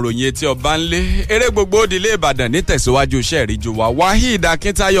àkọ́tún ròyìn etí ọba ńlé eré gbogbo òdìlé Ìbàdàn ní tẹ̀síwájú iṣẹ́ ìríjú wa Waheed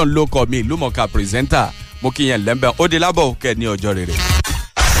Akíntayọ̀ ló kọ mi ìlúmọ̀ọ́ká pírẹsẹ́ńtà mo kí yẹn lẹ́ńbẹ̀ ó di lábọ̀ kẹ́ ní ọjọ́ rere.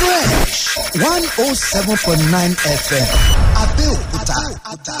 Fresh 107.9 FM Abẹ́òkúta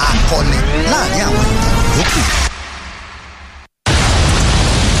akọni láàrin àwọn ìyókù.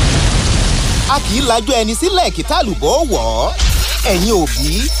 A kì í lajú ẹni sílẹ̀ kí tálùbọ̀ wọ̀ ọ́. Ẹ̀yin òbí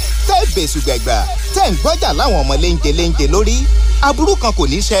tẹ́ bẹ̀sùgbẹ̀gbà tẹ́ ń gbọ́jà láwọn ọmọ léńjẹ lórí. Aburú kan kò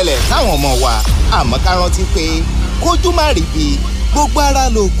ní ṣẹlẹ̀ sáwọn ọmọ wa. Àmọ́ ká rántí pé kójú má rí bi gbogbo ara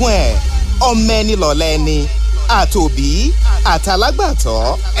lògùn ẹ̀. Ọmọ ẹni lọ̀lẹ́ ẹni. Àtòbí àtàlágbàtọ́.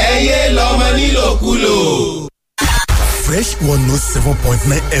 Ẹyẹ lọmọ nílòkulò. Fresh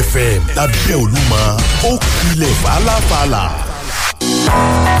 107.9 FM lábẹ́ Olúmọ ó kilẹ̀ fàlàfàlà.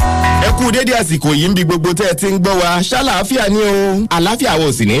 Ẹ kú dédé àsìkò yìí ń bi gbogbo tẹ́ ẹ ti ń gbọ́ wa ṣàlàáfíà ni o àlàáfíà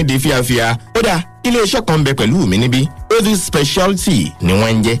wo sì ní di fíafíà ó dà ilé-iṣẹ́ kan ń bẹ pẹ̀lú mi níbí Avis Speciality ni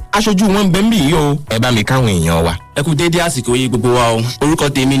wọ́n ń jẹ́ aṣojú wọn ń bẹ ń bì yìí o ẹ bá mi káwọn èèyàn wa. Ẹ kú dédé àsìkò yìí gbogbo wa o orúkọ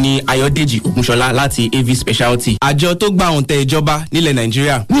tèmi ni Ayọ̀dèjì Ògúnṣọlá láti Avis Speciality àjọ tó gba òǹtẹ̀ ìjọba nílẹ̀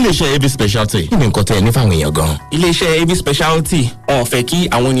Nàìjíríà. Nílé-iṣẹ́ Avis Speciality kí ni nǹkan tẹ́ ẹ ní fáwọn èèyàn gan. Ilé-iṣẹ́ Avis Speciality wọn ò fẹ́ kí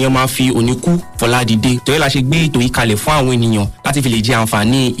àwọn ènìyàn máa fi òní kú fọlá dìde torí la ṣe gbé ètò yìí kalẹ̀ fún àwọn ènìyàn láti fi lè jẹ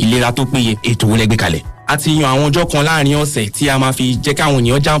àǹfààní ìlera tó péye. Ètò wo lẹ gbé kalẹ̀? A ti yan àwọn ọjọ́ kan láàrin ọ̀sẹ̀ tí a máa fi jẹ́ káwọn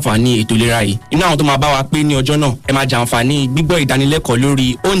ènìyàn jàǹfààní ètò ìlera yìí. Inú àwọn tó máa bá wa pé ní ọjọ́ náà ẹ máa jàǹfààní gbígbọ́ ìdánilẹ́kọ̀ọ́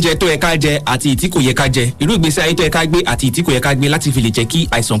lórí oúnjẹ tó yẹ ká jẹ àti ìtí kò yẹ ká jẹ, irú ìgbésí ayé tó yẹ ká gbé àti ìtí kò yẹ ká gbé láti fi lè jẹ́ kí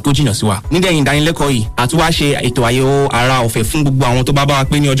àìsàn kó jìnnà sí wa. Nídẹ̀yìn ìdánilẹ́kọ̀ọ́ yìí a tún wá ṣe ètò àyẹ̀wò ara ọ̀fẹ́ fún gbogbo àwọn tó bá wa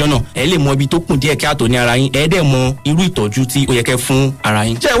pé ní ọjọ́ náà. Ẹ lè mọ ibi tó kù díẹ̀ kí àtò ní ara yín, ẹ dẹ̀ mọ irú ìtọ́jú tí ó yẹ kẹ́ fún ara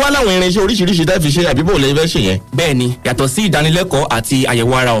yín. Ṣé ẹ wá láwọn irinṣẹ́ oríṣiríṣi tẹ́ fi ṣe àbí bò lè fẹ́ ṣe yẹn? Bẹ́ẹ̀ni, yàtọ̀ sí ìdánilẹ́kọ̀ọ́ àti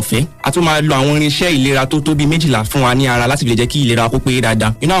àyẹ̀wò ara ọ̀fẹ́, a tún máa lo àwọn irinṣẹ́ ìlera tó tó bí 12 fún wa ní ara láti lè jẹ́ kí ìlera kó péye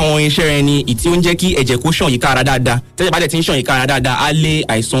dáadáa. Inú àwọn irinṣẹ́ rẹ̀ ni ìtí ó ń jẹ́ kí ẹ̀jẹ̀ kó ṣàn yíká ara dáadáa. Tẹ́jẹ̀ bá dẹ̀ ti ń ṣàn yíká ara dáadáa, á lé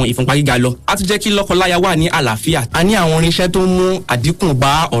àìsàn ìfúnpá gíga lọ. Á tún jẹ́ kí lọ́kọláya wà ní àlàáfíà. A ní àwọn irinṣẹ́ tó ń mú àdínkù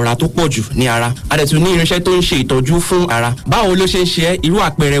bá ọ̀rá tó pọ̀ jù ní ara. A dẹ̀ tún ní irinṣẹ́ tó ń ṣe ìtọ́jú fún ara. Báwo ló ṣe ń ṣe ẹ́? Irú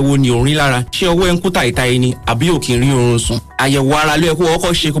àpẹẹrẹ wo ni ò ń rí lára? Ṣé ọwọ́ ẹ ń kú tàìtàì ni àbí ò kì í rí oorun sùn? Àyẹ̀wò ara ló yẹ kó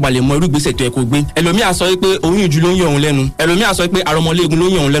kọ́kọ́ ṣe kó ba lè mọ irú ìgbésẹ̀ tó yẹ kó gbé. Ẹlòmíà sọ pé oyún ìju ló ń yọ òun lẹ́nu. Ẹlòmíà sọ pé arọmọléegun ló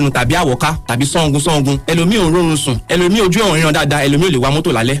ń yọ òun lẹ́nu tàbí àwọ̀ká tàbí sọ́ngun. Ẹlòmíì ò ń rórun sùn. Ẹlòmíì ojú ọ̀run ríran dáadáa. Ẹlòmíì ò lè wa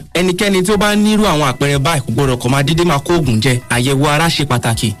mọ́tò lálẹ́. Ẹnikẹ́ni tí ó bá nírú àwọn àpẹẹrẹ báyìí kò gbọdọ̀ kó máa dédé máa kó oògùn jẹ. Àyẹ̀wò ara ṣe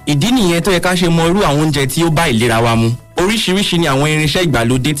pàtàkì. Ìdí nìyẹn tó yẹ ká ṣe mọ irú àwọn oúnjẹ tí ó bá ìlera wa mu. Oríṣiríṣi ni àwọn irinṣẹ́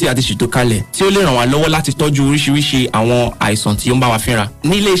ìgbàlódé tí a ti ṣètò kalẹ̀ tí ó lè ràn wá lọ́wọ́ láti tọ́jú oríṣiríṣi àwọn àìsàn tí ó ń bá wa fínra.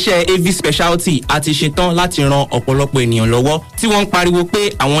 Ní ilé-iṣẹ́ Avis Speciality a ti ṣetán láti ran ọ̀pọ̀lọpọ̀ ènìyàn lọ́wọ́ tí wọ́n ń pariwo pé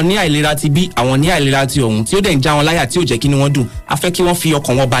àwọn ní àìlera ti bí, àwọn ní àìlera ti ọ̀hún tí ó dẹ̀ ń já wọn láyà tí ò jẹ́ kí ni wọ́n dùn. A fẹ́ kí wọ́n fi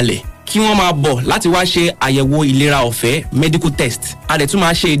ọkàn wọn balẹ̀ kí wọ́n máa bọ̀ láti wá ṣe àyẹ̀wò ìlera ọ̀fẹ́ medical test. A dẹ̀ tún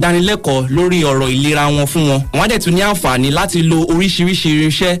máa ṣe ìdánilẹ́kọ̀ọ́ lórí ọ̀rọ̀ ìlera wọn fún wọn. Wọ́n á dẹ̀ tún ní àǹfààní láti lo oríṣiríṣi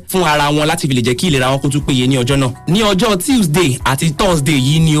irinṣẹ́ fún ara wọn láti fi lè jẹ́ kí ìlera wọn kó tún péye ní ọjọ́ náà. Ní ọjọ́ Tuesday àti Thursday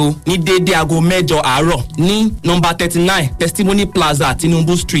yìí ni o ní déédéé aago 8 àárọ̀ ní nọ́mbà 39 Testimony Plaza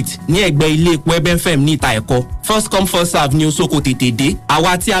Tinubu Street ní ẹ̀gbẹ́ ilé epo Ebenfem ní ìta ẹ̀kọ́. First come first serve ni Osoko tètè dé.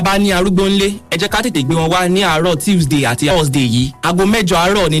 Àwa tí a bá ní arúgbó ńlé ẹ jẹ́ ká tètè gbé wọn wá ní àárọ̀ Tuesday àti Thursday yìí. Aago 8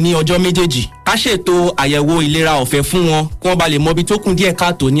 àárọ̀ ni ní ọjọ́ méjèèjì. Ká ṣètò àyẹ̀wò ìlera ọ̀fẹ́ fún wọn kí wọ́n bá lè mọ ibi tó kún díẹ̀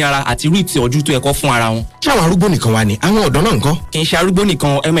káàtó ní ara àti irú ìtọ́jú tó ẹ̀kọ́ fún ara wọn. Ṣé àwọn arúgbó nìkan wà ní àwọn ọ̀dọ́ náà ńkọ́? Kì í ṣe arúgbó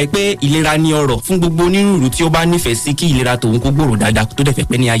nìkan, ẹ mọ̀ pé ìlera ní ọrọ̀ fún gbogbo onírúurú tí ó bá nífẹ̀ẹ́ sí kí ìlera tòun kó gbòòrò dáadáa tó dẹ̀ fẹ́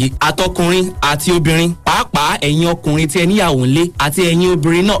pẹ́ ní ayé. Àtọkùnrin àti obìnrin, pàápàá ẹ̀yin ọkùnrin tí ẹ níyàwó ńlé àti ẹ̀yin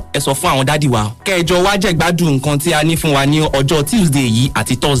obìnrin náà ẹ sọ fún àwọn dádì wa. Kẹjọ wá jẹ gbádùn nǹkan tí a ní fún wa ní ọjọ́ Tuesday yìí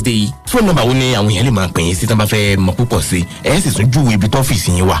àti Thursday yìí. Fóònù nọ́mbà wo ni àwọn èèyàn lè máa pè yín sí tí wọ́n bá fẹ́ mọ̀ púpọ̀ sí ẹ sì tún júwe ibi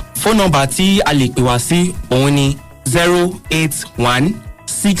tọ́fíìsì yín wà? Fóònù nọ́mbà tí a lè pè wá sí òun ni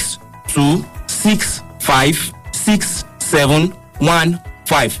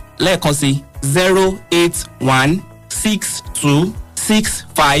 08162656715 lẹ́ẹ̀kan sí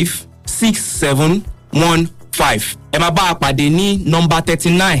 08162656715. Ẹ máa bá a pàdé ní nọ́mbà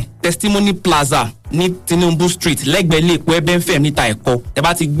 39 Testimony Plaza ní Tinubu Street lẹ́gbẹ̀ẹ́ ilé epo Ebenfem níta ẹ̀kọ́. Ẹ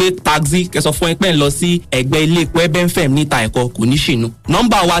bá ti gbé taxi kẹsọ fún ẹpẹ́ ń lọ sí ẹ̀gbẹ́ ilé epo Ebenfem níta ẹ̀kọ́ kò ní ṣìnú.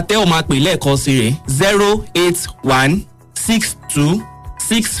 Nọ́mbà wa tẹ́ ò máa pè lẹ́ẹ̀kan sí rẹ̀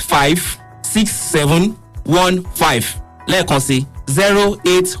 08162656715 lẹ́ẹ̀kan sí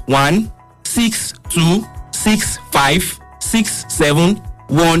 08162656715.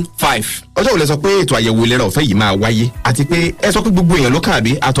 ọjọ́ wo lẹ sọ pé ètò àyẹ̀wò ìlera ọ̀fẹ́ yìí máa wáyé àti pé ẹ sọ pé gbogbo èèyàn ló kàn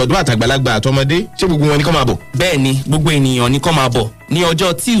àbí àtọ̀dọ́ àtàgbàlagbà àtọmọdé ṣé gbogbo wọn ni kó máa bọ̀. bẹ́ẹ̀ ni gbogbo ènìyàn ni kó máa bọ̀ ní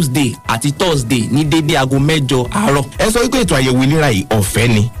ọjọ́ Tuesday àti Thursday ní dédé aago 8 àárọ̀. ẹ sọ wípé ètò àyẹ̀wò ìlera yìí ọ̀fẹ́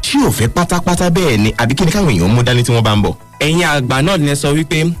ni ṣé ọ̀fẹ́ pátápátá bẹ́ẹ̀ ni àbí kí ni káwọn èèyàn mú dání tí wọ́n bá ń bọ̀. ẹ̀yin àgbà náà ni ẹ sọ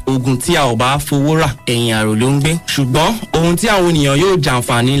wípé oògùn tí a ò bá fowó rà ẹ̀yìn àrò ló ń gbé ṣùgbọ́n ohun tí àwọn ènìyàn yóò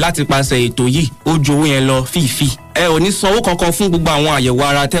jàǹfààní láti pàṣẹ ètò yìí ó ju owó yẹn lọ fífi. ẹ ò ní sanwó kankan fún gbogbo àwọn àyẹ̀wò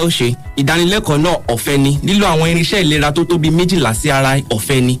ara tẹ́ ó ṣe. ìdánilẹ́kọ̀ọ́ náà ọ̀fẹ́ ni lílo àwọn irinṣẹ́ ìlera tó tóbi 12 sí ara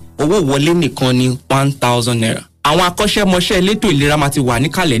ọ̀fẹ́ ni owó wọlé nìkan ni 1,000 naira. àwọn akọ́ṣẹ́mọṣẹ́ elétò ìlera máa ti wà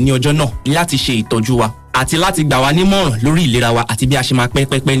níkàlẹ̀ ní ọjọ́ náà láti ṣe ìtọ́jú wa àti láti gbà wá nímọ̀ràn lórí ìlera wa àti bí a ṣe máa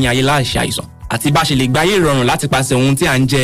pẹ́ ní ayé láìṣe àìsàn àti bá a ṣe lè gbáyé ìrọ̀rùn láti pàṣẹ ohun tí à ń jẹ